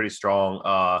going pretty strong.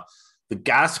 The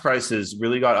gas prices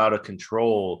really got out of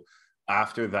control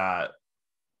after that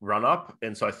run up.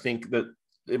 And so I think that,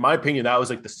 in my opinion, that was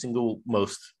like the single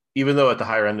most, even though at the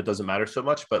higher end it doesn't matter so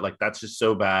much, but like that's just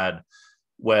so bad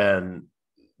when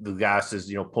the gas is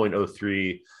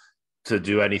 0.03 to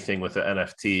do anything with an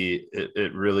NFT.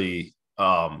 It really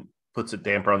puts a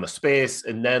damper on the space.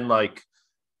 And then like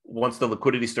once the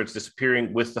liquidity starts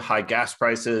disappearing with the high gas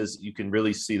prices, you can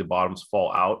really see the bottoms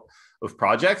fall out of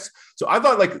projects. So I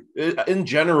thought, like, in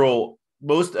general,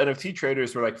 most NFT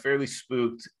traders were like fairly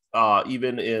spooked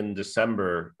even in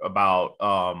December about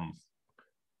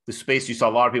the space. You saw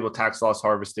a lot of people tax loss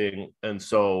harvesting. And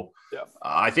so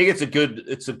I think it's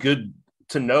a good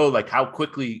to know like how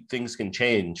quickly things can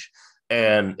change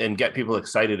and get people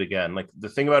excited again. Like, the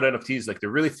thing about NFTs, like, they're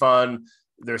really fun.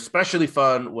 They're especially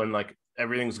fun when like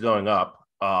everything's going up.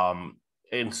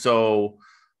 And so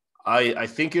I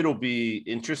think it'll be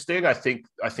interesting. I think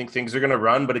things are going to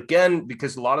run, but again,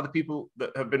 because a lot of the people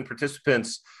that have been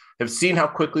participants have seen how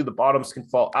quickly the bottoms can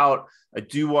fall out, I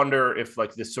do wonder if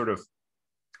like this sort of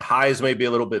highs may be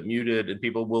a little bit muted and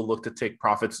people will look to take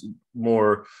profits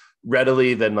more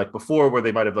readily than like before, where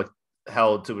they might have like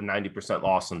held to a 90%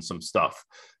 loss on some stuff.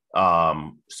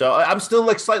 So I'm still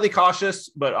like slightly cautious,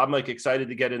 but I'm like excited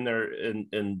to get in there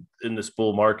in this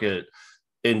bull market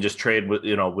and just trade with,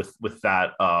 with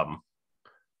that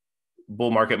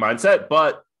bull market mindset,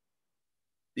 but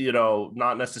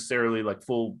not necessarily like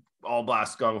full all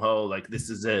blast gung ho, like this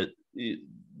is it.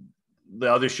 The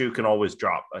other shoe can always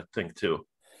drop, I think, too.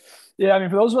 Yeah, I mean,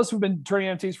 for those of us who've been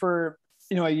trading NFTs for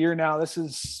a year now, this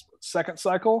is second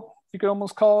cycle, you could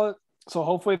almost call it. So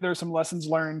hopefully there's some lessons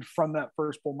learned from that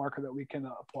first bull market that we can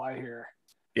apply here.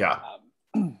 Yeah.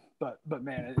 But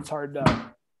man, it's hard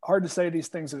to say these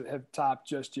things that have topped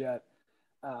just yet.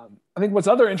 I think what's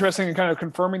other interesting and kind of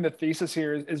confirming the thesis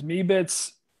here is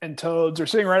Meebits and Toads are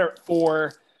sitting right at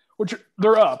 4, which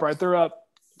they're up, right? They're up.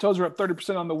 Toads are up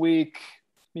 30% on the week.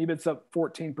 Meebits up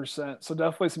 14%. So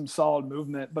definitely some solid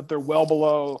movement, but they're well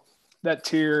below that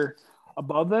tier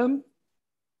above them.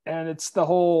 And it's the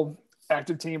whole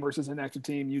active team versus inactive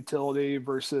team, utility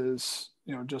versus,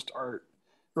 just art.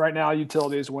 Right now,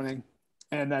 utility is winning,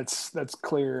 and that's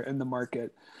clear in the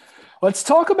market. Let's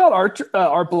talk about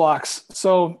art blocks.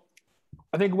 So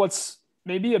I think what's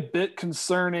maybe a bit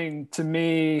concerning to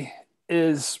me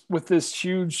is with this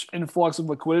huge influx of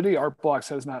liquidity, art blocks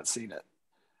has not seen it.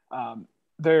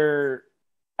 They're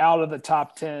out of the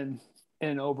top 10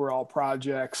 in overall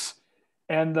projects,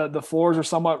 and the floors are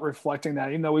somewhat reflecting that,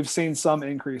 even though we've seen some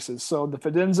increases. So the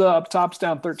Fidenza up top's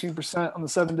down 13% on the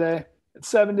 7-day at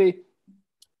 70.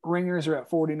 Ringers are at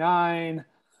 49.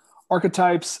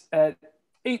 Archetypes at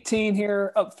 18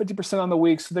 here, up 50% on the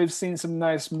week. So they've seen some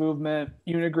nice movement.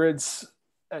 Unigrids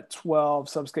at 12,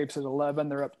 Subscapes at 11.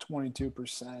 They're up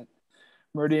 22%.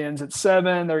 Meridians at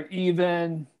 7. They're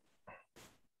even.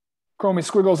 Chromie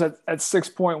Squiggles at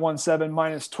 6.17,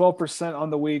 minus 12% on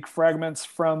the week. Fragments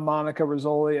from Monica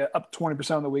Rizzoli up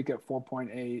 20% on the week at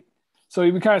 4.8. So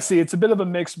you can kind of see it's a bit of a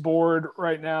mixed board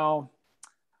right now.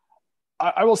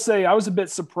 I will say I was a bit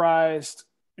surprised,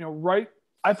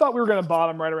 I thought we were going to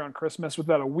bottom right around Christmas with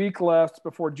about a week left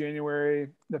before January,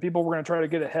 that people were going to try to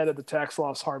get ahead of the tax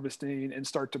loss harvesting and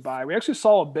start to buy. We actually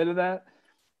saw a bit of that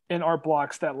in art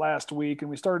blocks that last week, and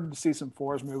we started to see some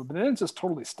floors move, but then it just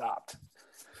totally stopped.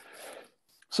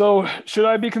 So should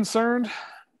I be concerned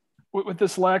with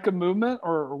this lack of movement,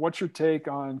 or what's your take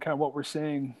on kind of what we're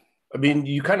seeing? I mean,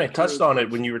 you kind of touched on it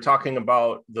when you were talking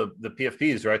about the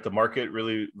PFPs, right? The market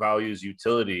really values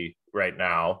utility right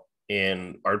now,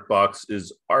 and art box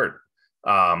is art.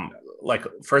 Like,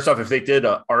 first off, if they did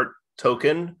an art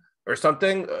token or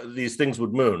something, these things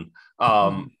would moon.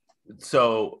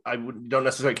 So I don't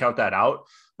necessarily count that out.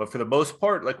 But for the most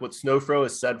part, like what Snowfro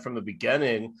has said from the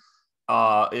beginning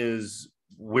is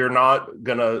we're not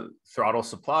going to throttle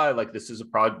supply. Like, this is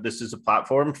a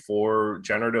platform for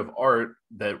generative art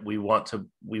that we want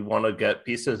to get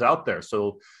pieces out there.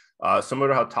 So similar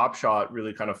to how Top Shot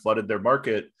really kind of flooded their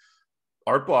market,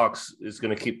 Artblocks is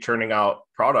going to keep churning out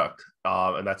product.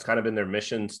 And that's kind of been their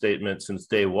mission statement since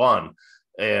day one.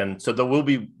 And so there will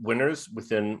be winners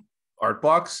within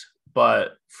Artblocks.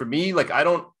 But for me, like,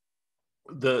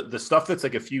 the stuff that's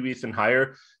like a few ETH and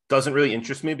higher doesn't really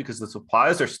interest me, because the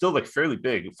supplies are still like fairly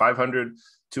big, 500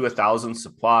 to 1,000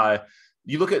 supply.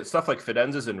 You look at stuff like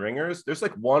Fidenzas and Ringers, there's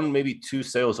like 1, maybe 2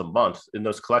 sales a month in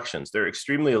those collections. They're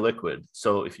extremely illiquid.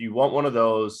 So if you want one of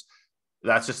those,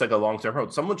 that's just like a long-term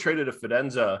hold. Someone traded a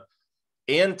Fidenza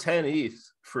and 10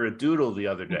 ETH for a doodle the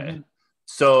other day. Mm-hmm.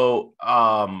 So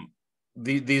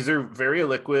these are very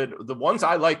illiquid. The ones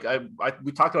I like,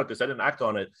 we talked about this, I didn't act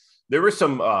on it. There were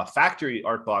some factory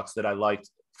art blocks that I liked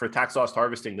for tax loss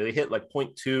harvesting. They hit like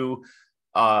 0.2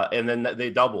 and then they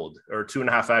doubled, or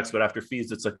 2.5x, but after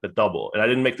fees, it's like the double. And I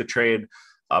didn't make the trade,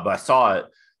 but I saw it.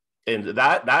 And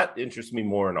that interests me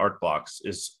more in art blocks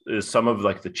is some of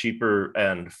like the cheaper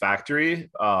end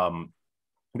factory,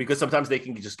 because sometimes they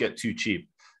can just get too cheap.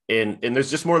 And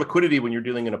there's just more liquidity when you're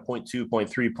dealing in a 0.2,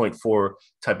 0.3, 0.4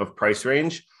 type of price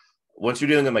range. Once you're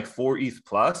dealing in like 4 ETH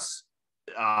plus,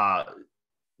 I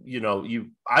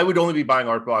would only be buying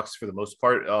art blocks for the most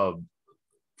part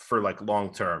for like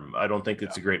long term. I don't think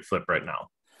it's a great flip right now.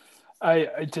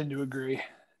 I tend to agree.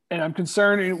 And I'm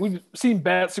concerned. We've seen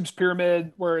Bat Soup's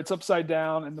pyramid where it's upside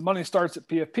down and the money starts at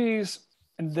PFPs,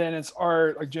 and then it's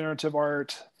art, like generative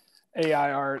art,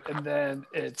 AI art, and then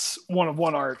it's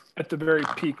one-of-one art at the very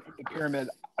peak of the pyramid.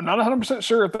 I'm not 100%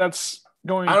 sure if that's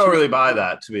going to... I don't really buy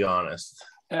that, to be honest.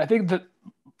 And I think that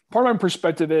part of my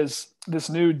perspective is this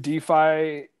new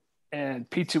DeFi and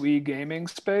P2E gaming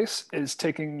space is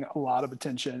taking a lot of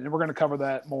attention, and we're going to cover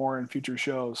that more in future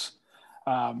shows.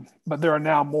 But there are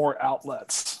now more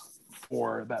outlets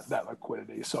for that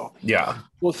liquidity. So yeah,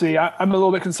 we'll see. I'm a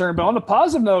little bit concerned, but on the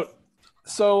positive note,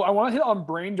 So I want to hit on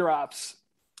Braindrops.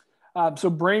 So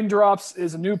Braindrops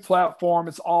is a new platform.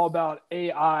 It's all about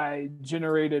AI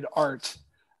generated art.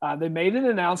 They made an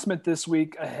announcement this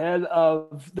week ahead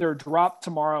of their drop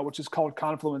tomorrow, which is called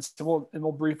Confluence. And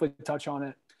we'll briefly touch on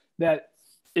it. That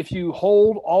if you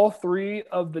hold all 3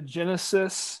 of the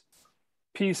Genesis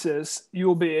pieces, you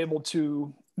will be able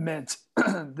to mint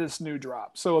this new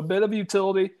drop. So a bit of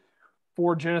utility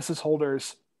for Genesis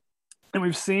holders. And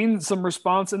we've seen some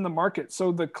response in the market.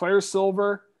 So the Claire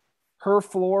Silver, her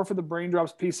floor for the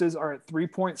Braindrops pieces are at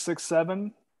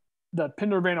 3.67. The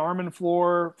Pinder Van Armen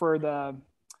floor for the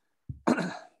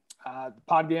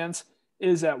Podgans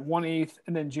is at 1 ETH,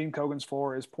 and then Gene Kogan's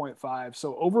floor is 0.5.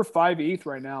 So over 5 ETH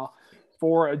right now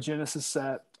for a Genesis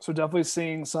set. So definitely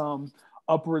seeing some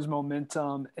upwards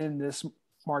momentum in this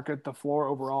market. The floor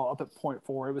overall up at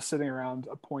 0.4. It was sitting around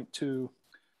a 0.2.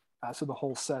 So the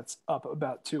whole set's up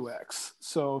about 2x.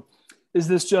 So is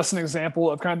this just an example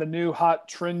of kind of the new hot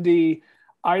trendy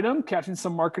item catching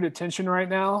some market attention right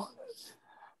now?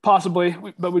 Possibly,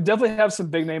 but we definitely have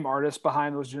some big name artists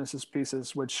behind those Genesis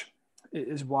pieces, which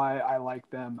is why I like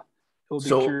them. It'll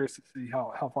be curious to see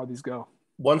how far these go.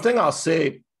 One thing I'll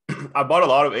say, I bought a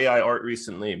lot of AI art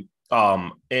recently.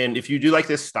 And if you do like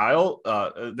this style,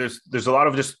 there's a lot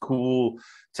of just cool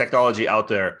technology out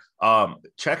there.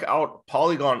 Check out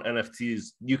Polygon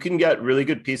NFTs. You can get really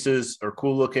good pieces or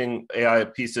cool looking AI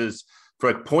pieces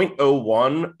for like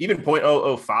 0.01, even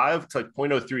 0.005 to like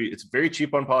 0.03. It's very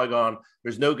cheap on Polygon.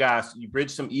 There's no gas. You bridge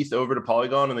some ETH over to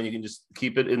Polygon, and then you can just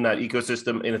keep it in that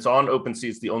ecosystem. And it's on OpenSea.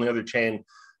 It's the only other chain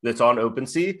that's on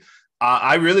OpenSea.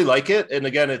 I really like it. And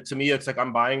again, to me, it's like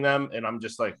I'm buying them and I'm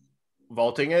just like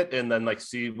vaulting it and then like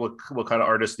see what kind of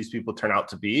artists these people turn out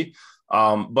to be.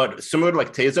 But similar to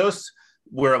like Tezos,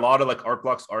 where a lot of like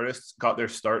Artblocks artists got their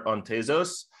start on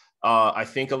Tezos, I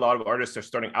think a lot of artists are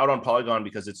starting out on Polygon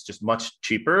because it's just much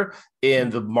cheaper,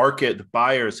 and the market, the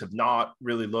buyers have not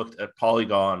really looked at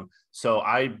Polygon. So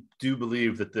I do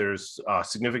believe that there's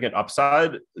significant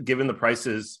upside given the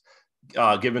prices,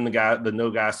 given the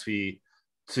no gas fee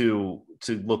to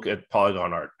look at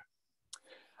Polygon art.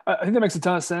 I think that makes a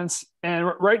ton of sense.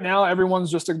 And right now,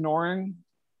 everyone's just ignoring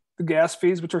the gas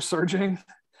fees, which are surging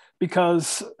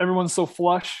because everyone's so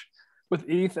flush with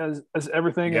ETH as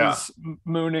everything is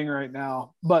mooning right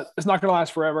now. But it's not going to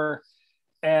last forever.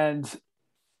 And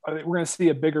I think we're going to see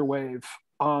a bigger wave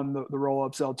on the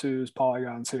roll-ups, L2s,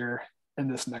 Polygons here in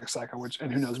this next cycle,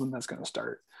 and who knows when that's going to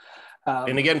start.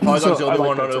 And again, Polygon's the only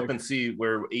one on OpenSea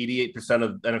where 88%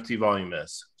 of NFT volume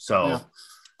is. So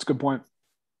it's a good point.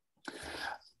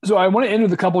 So I want to end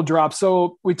with a couple of drops.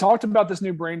 So we talked about this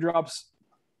new Braindrops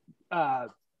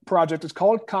project. It's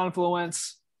called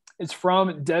Confluence. It's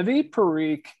from Devi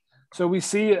Parikh. So we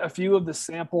see a few of the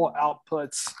sample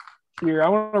outputs here. I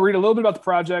want to read a little bit about the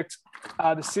project.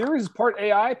 The series is part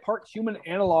AI, part human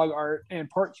analog art, and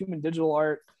part human digital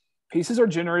art. Pieces are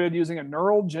generated using a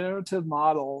neural generative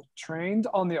model trained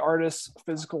on the artist's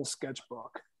physical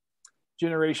sketchbook.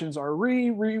 Generations are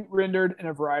re-rendered in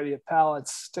a variety of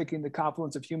palettes, taking the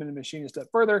confluence of human and machine a step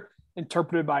further,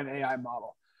 interpreted by an AI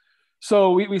model.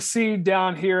 So we see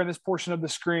down here in this portion of the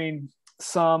screen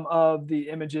some of the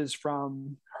images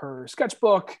from her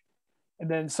sketchbook, and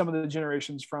then some of the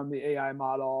generations from the AI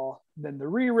model, then the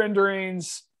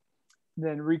re-renderings,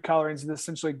 then recolorings. This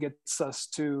essentially gets us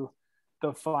to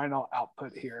the final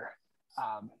output here.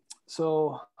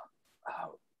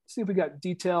 See if we got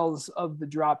details of the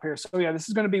drop here. So yeah, this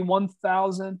is going to be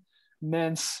 1,000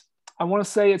 mints. I want to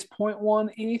say it's 0.1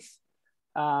 ETH.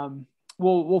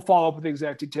 We'll follow up with the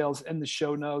exact details in the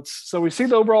show notes. So we see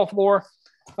the overall floor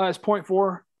is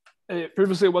 0.4.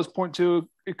 Previously it was 0.2.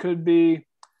 It could be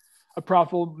a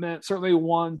profitable mint. Certainly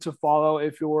one to follow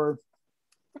if you're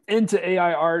into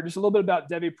AI art. Just a little bit about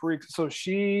Devi Parikh. So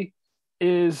she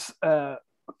is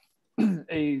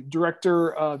a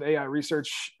director of AI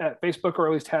research at Facebook, or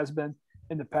at least has been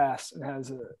in the past, and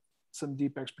has some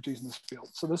deep expertise in this field.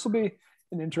 So this will be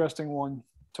an interesting one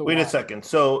to Wait watch. a second.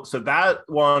 So that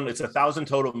one, it's 1,000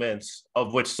 total mints,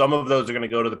 of which some of those are going to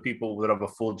go to the people that have a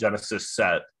full Genesis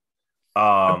set.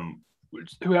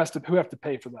 Who have to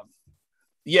pay for them?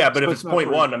 Yeah, but so if it's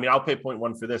 0.1, I mean, I'll pay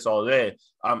 0.1 for this all day.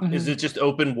 Is it just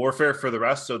open warfare for the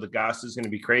rest? So the gas is going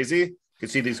to be crazy. You can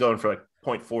see these going for like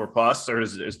 0.4 plus, or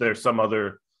is there some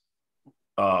other?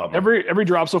 Every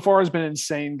drop so far has been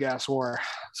insane gas war.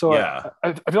 So yeah,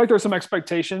 I feel like there's some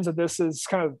expectations that this is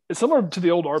it's similar to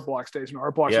the old Artblocks days when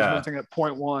Artblocks was minting at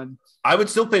 0.1. I would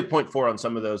still pay 0.4 on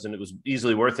some of those, and it was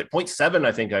easily worth it. 0.7,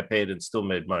 I think I paid and still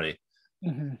made money.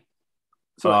 Mm-hmm.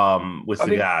 With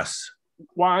the gas.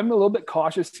 Why I'm a little bit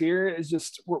cautious here is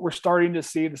just we're starting to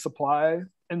see the supply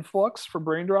Influx for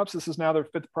Brain Drops. This is now their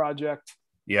 5th project.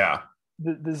 Yeah.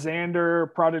 The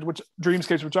Xander project, which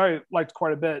Dreamscapes, which I liked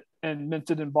quite a bit and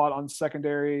minted and bought on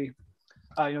secondary.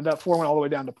 That floor went all the way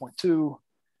down to 0.2.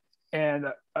 And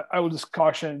I will just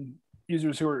caution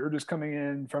users who are just coming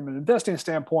in from an investing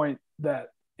standpoint that,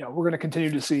 we're going to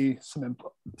continue to see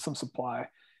some supply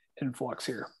influx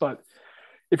here. But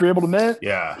if you're able to mint,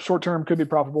 short term could be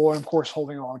profitable. And of course,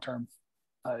 holding long term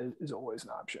is always an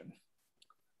option.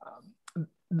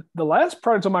 The last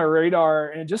product on my radar,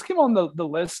 and it just came on the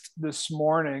list this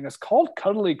morning, it's called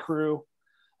Cuddly Crew.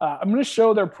 I'm going to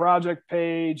show their project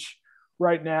page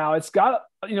right now. It's got,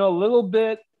 a little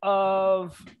bit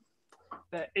of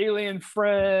the Alien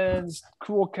Friends,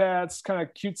 Cool Cats, kind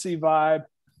of cutesy vibe,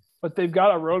 but they've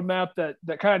got a roadmap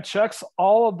that kind of checks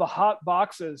all of the hot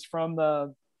boxes from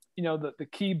the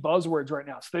key buzzwords right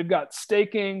now. So they've got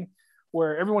staking,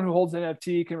 where everyone who holds an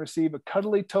NFT can receive a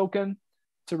Cuddly token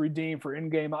to redeem for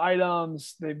in-game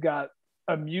items. They've got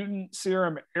a mutant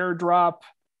serum airdrop.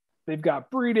 They've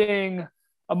got breeding,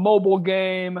 a mobile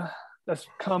game that's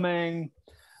coming.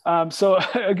 So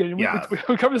again, we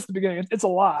covered this at the beginning. It's a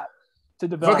lot to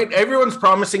develop. Fucking everyone's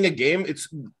promising a game. It's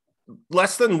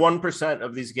less than 1%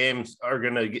 of these games are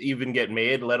going to even get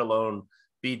made, let alone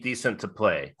be decent to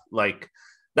play. Like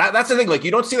that's the thing. Like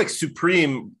you don't see like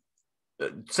Supreme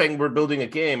saying we're building a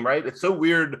game, right? It's so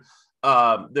weird.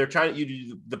 They're trying to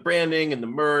do the branding and the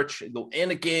merch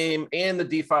and a game and the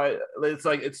DeFi. It's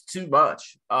like, it's too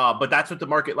much. But that's what the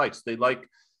market likes. They like,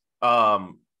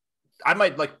 I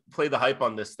might like play the hype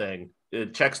on this thing.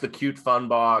 It checks the cute fun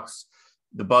box,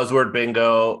 the buzzword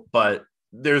bingo, but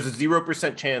there's a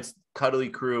 0% chance Cuddly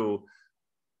Crew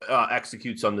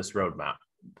executes on this roadmap.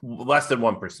 Less than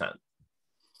 1%.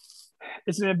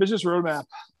 It's an ambitious roadmap,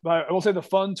 but I will say the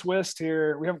fun twist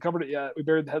here, we haven't covered it yet. We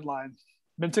buried the headline.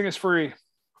 Minting is free.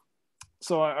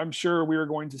 So I'm sure we are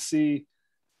going to see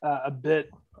a bit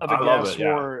of a gas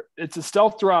war. It's a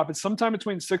stealth drop. It's sometime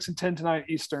between 6 and 10 tonight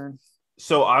Eastern.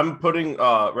 So I'm putting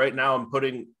right now, I'm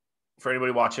putting for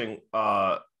anybody watching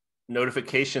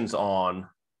notifications on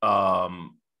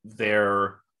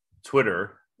their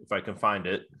Twitter, if I can find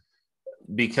it,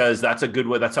 because that's a good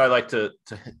way. That's how I like to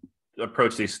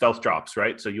approach these stealth drops,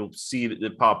 right? So you'll see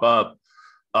it pop up.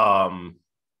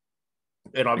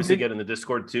 And obviously get in the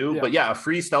Discord too. Yeah. But yeah, a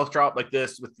free stealth drop like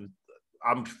this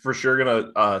I'm for sure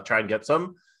gonna try and get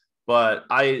some. But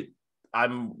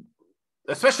I'm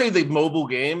especially the mobile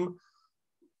game,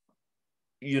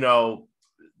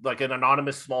 like an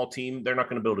anonymous small team, they're not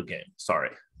gonna build a game. Sorry.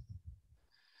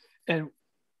 And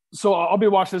so I'll be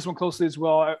watching this one closely as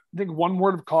well. I think one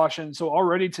word of caution. So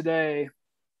already today,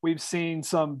 we've seen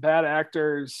some bad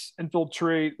actors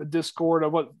infiltrate the Discord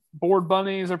of Board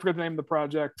Bunnies. I forget the name of the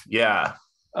project. Yeah.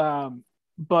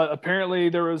 But apparently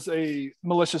there was a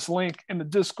malicious link in the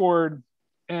Discord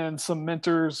and some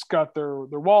mentors got their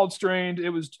wallets drained.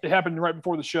 It happened right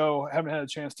before the show. I haven't had a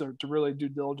chance to really do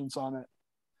diligence on it.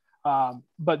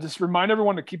 But just remind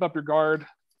everyone to keep up your guard.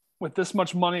 With this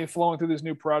much money flowing through these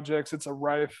new projects, it's a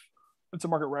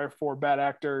market rife for bad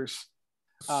actors.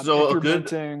 So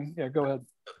go ahead.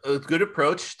 A good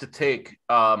approach to take.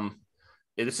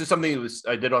 This is something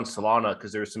I did on Solana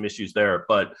because there were some issues there,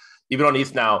 but even on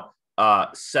ETH now,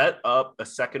 set up a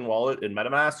second wallet in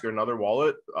MetaMask or another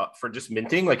wallet for just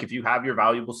minting. Like if you have your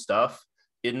valuable stuff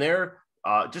in there,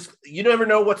 you never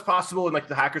know what's possible, and like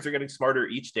the hackers are getting smarter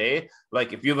each day.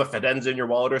 Like if you have a Fidenza in your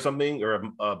wallet or something, or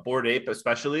a Bored Ape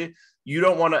especially, you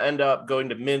don't want to end up going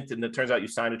to mint and it turns out you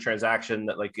signed a transaction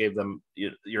that like gave them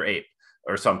your ape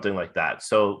or something like that.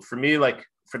 So for me, like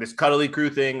for this Cuddly Crew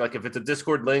thing, like if it's a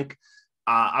Discord link,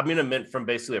 I'm gonna mint from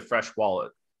basically a fresh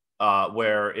wallet,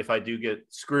 where if I do get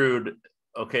screwed,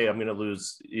 okay, I'm gonna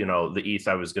lose the ETH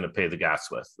I was gonna pay the gas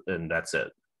with, and that's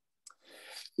it.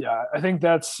 Yeah, I think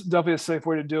that's definitely a safe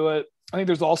way to do it. I think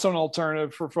there's also an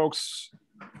alternative for folks,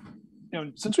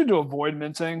 since we do avoid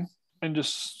minting and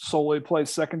just solely play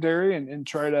secondary and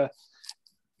try to,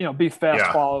 be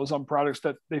fast follows on products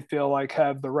that they feel like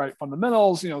have the right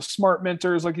fundamentals, smart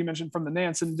minters, like you mentioned from the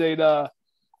Nansen data,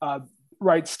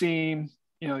 right Steam,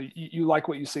 you like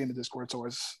what you see in the Discord. It's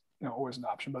always an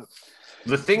option. But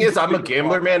the thing is, I'm a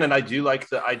gambler, man, and I do like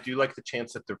the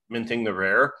chance that they're minting the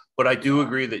rare, but I do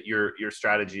agree that your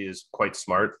strategy is quite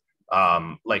smart.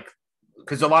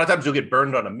 Because a lot of times you'll get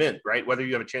burned on a mint, right? Whether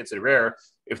you have a chance at a rare,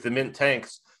 if the mint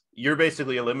tanks, you're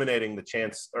basically eliminating the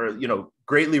chance, or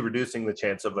greatly reducing the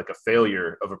chance of like a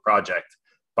failure of a project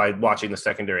by watching the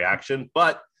secondary action.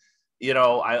 But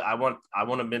I want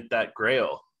to mint that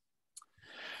Grail.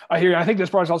 I hear. I think this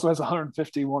project also has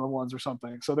 150 one-on-ones or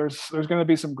something. So there's going to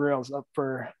be some grails up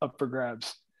for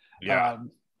grabs. Yeah.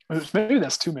 Maybe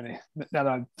that's too many. Now that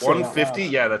I say 150,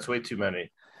 yeah, that's way too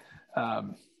many.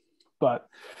 But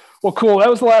well, cool. That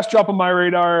was the last drop on my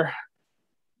radar.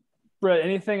 Brett,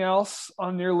 anything else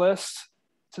on your list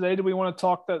today? Do we want to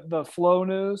talk the Flow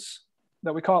news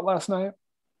that we caught last night?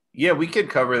 Yeah, we could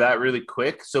cover that really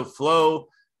quick. So Flow,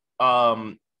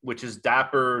 which is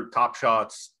Dapper, Top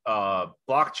Shot's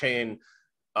blockchain,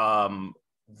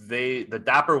 the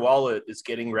Dapper wallet is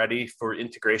getting ready for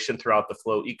integration throughout the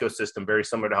Flow ecosystem, very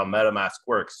similar to how MetaMask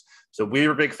works. So we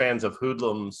were big fans of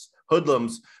Hoodlums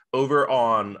over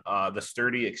on the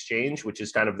Sturdy exchange, which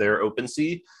is kind of their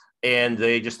OpenSea. And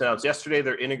they just announced yesterday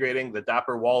they're integrating the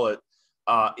Dapper wallet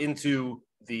into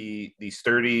the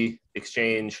Sturdy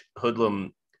exchange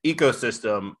Hoodlum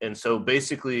ecosystem. And so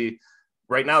basically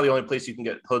right now, the only place you can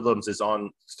get Hoodlums is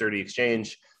on Sturdy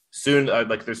exchange. Soon,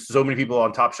 like there's so many people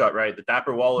on Top Shot, right? The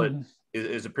Dapper wallet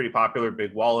is a pretty popular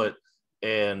big wallet.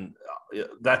 And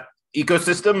that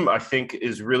ecosystem, I think,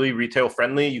 is really retail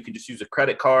friendly. You can just use a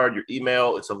credit card, your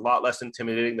email. It's a lot less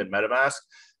intimidating than MetaMask.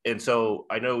 And so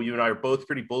I know you and I are both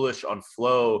pretty bullish on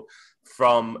Flow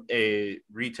from a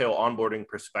retail onboarding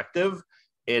perspective.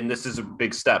 And this is a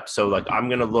big step. So like, I'm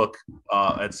going to look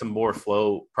at some more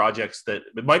Flow projects that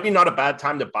it might be not a bad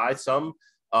time to buy some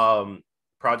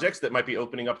projects that might be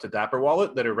opening up to Dapper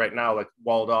wallet that are right now like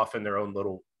walled off in their own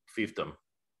little fiefdom.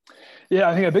 Yeah,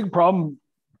 I think a big problem,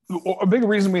 a big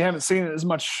reason we haven't seen as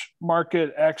much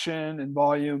market action and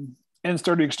volume in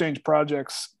Sturdy Exchange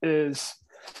projects is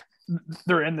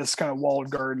they're in this kind of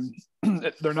walled garden.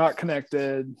 They're not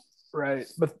connected, right?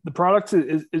 But the product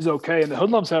is okay. And the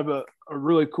Hoodlums have a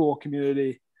really cool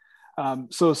community.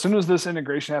 So as soon as this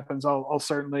integration happens, I'll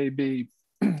certainly be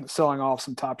selling off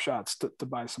some Top Shots to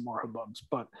buy some more Hoodlums.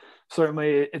 But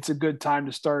certainly it's a good time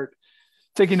to start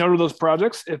taking note of those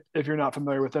projects if you're not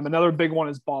familiar with them. Another big one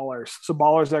is Ballers. So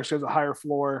Ballers actually has a higher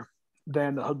floor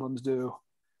than the Hoodlums do.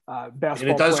 And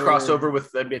it does cross over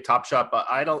with NBA Top Shot, but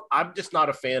I'm just not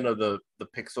a fan of the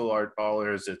pixel art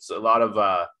Ballers. It's a lot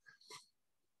of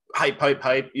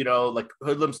hype, you know, like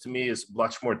Hoodlums to me is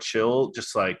much more chill.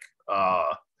 Just like,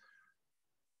 I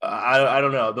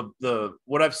don't know. The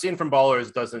what I've seen from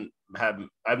Ballers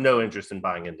I have no interest in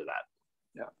buying into that.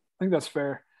 Yeah, I think that's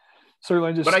fair.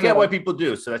 Certainly just, but I get why people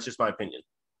do. So that's just my opinion.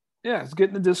 Yeah, it's get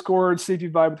in the Discord, see if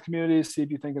you vibe with the community, see if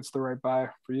you think it's the right buy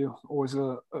for you. Always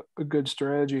a good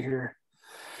strategy here.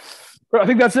 But I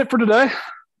think that's it for today.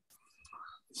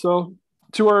 So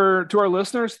to our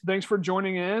listeners, thanks for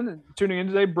joining in and tuning in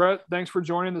today. Brett, thanks for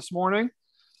joining this morning.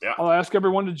 Yeah. I'll ask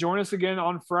everyone to join us again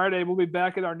on Friday. We'll be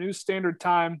back at our new standard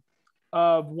time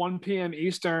of 1 p.m.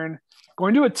 Eastern.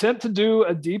 Going to attempt to do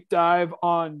a deep dive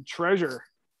on Treasure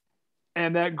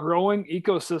and that growing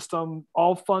ecosystem,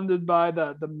 all funded by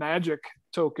the Magic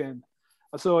token.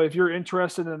 So if you're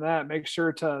interested in that, make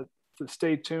sure to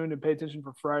stay tuned and pay attention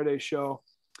for Friday's show.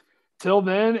 Till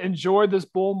then, enjoy this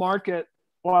bull market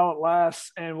while it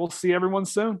lasts, and we'll see everyone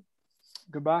soon.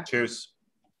 Goodbye. Cheers.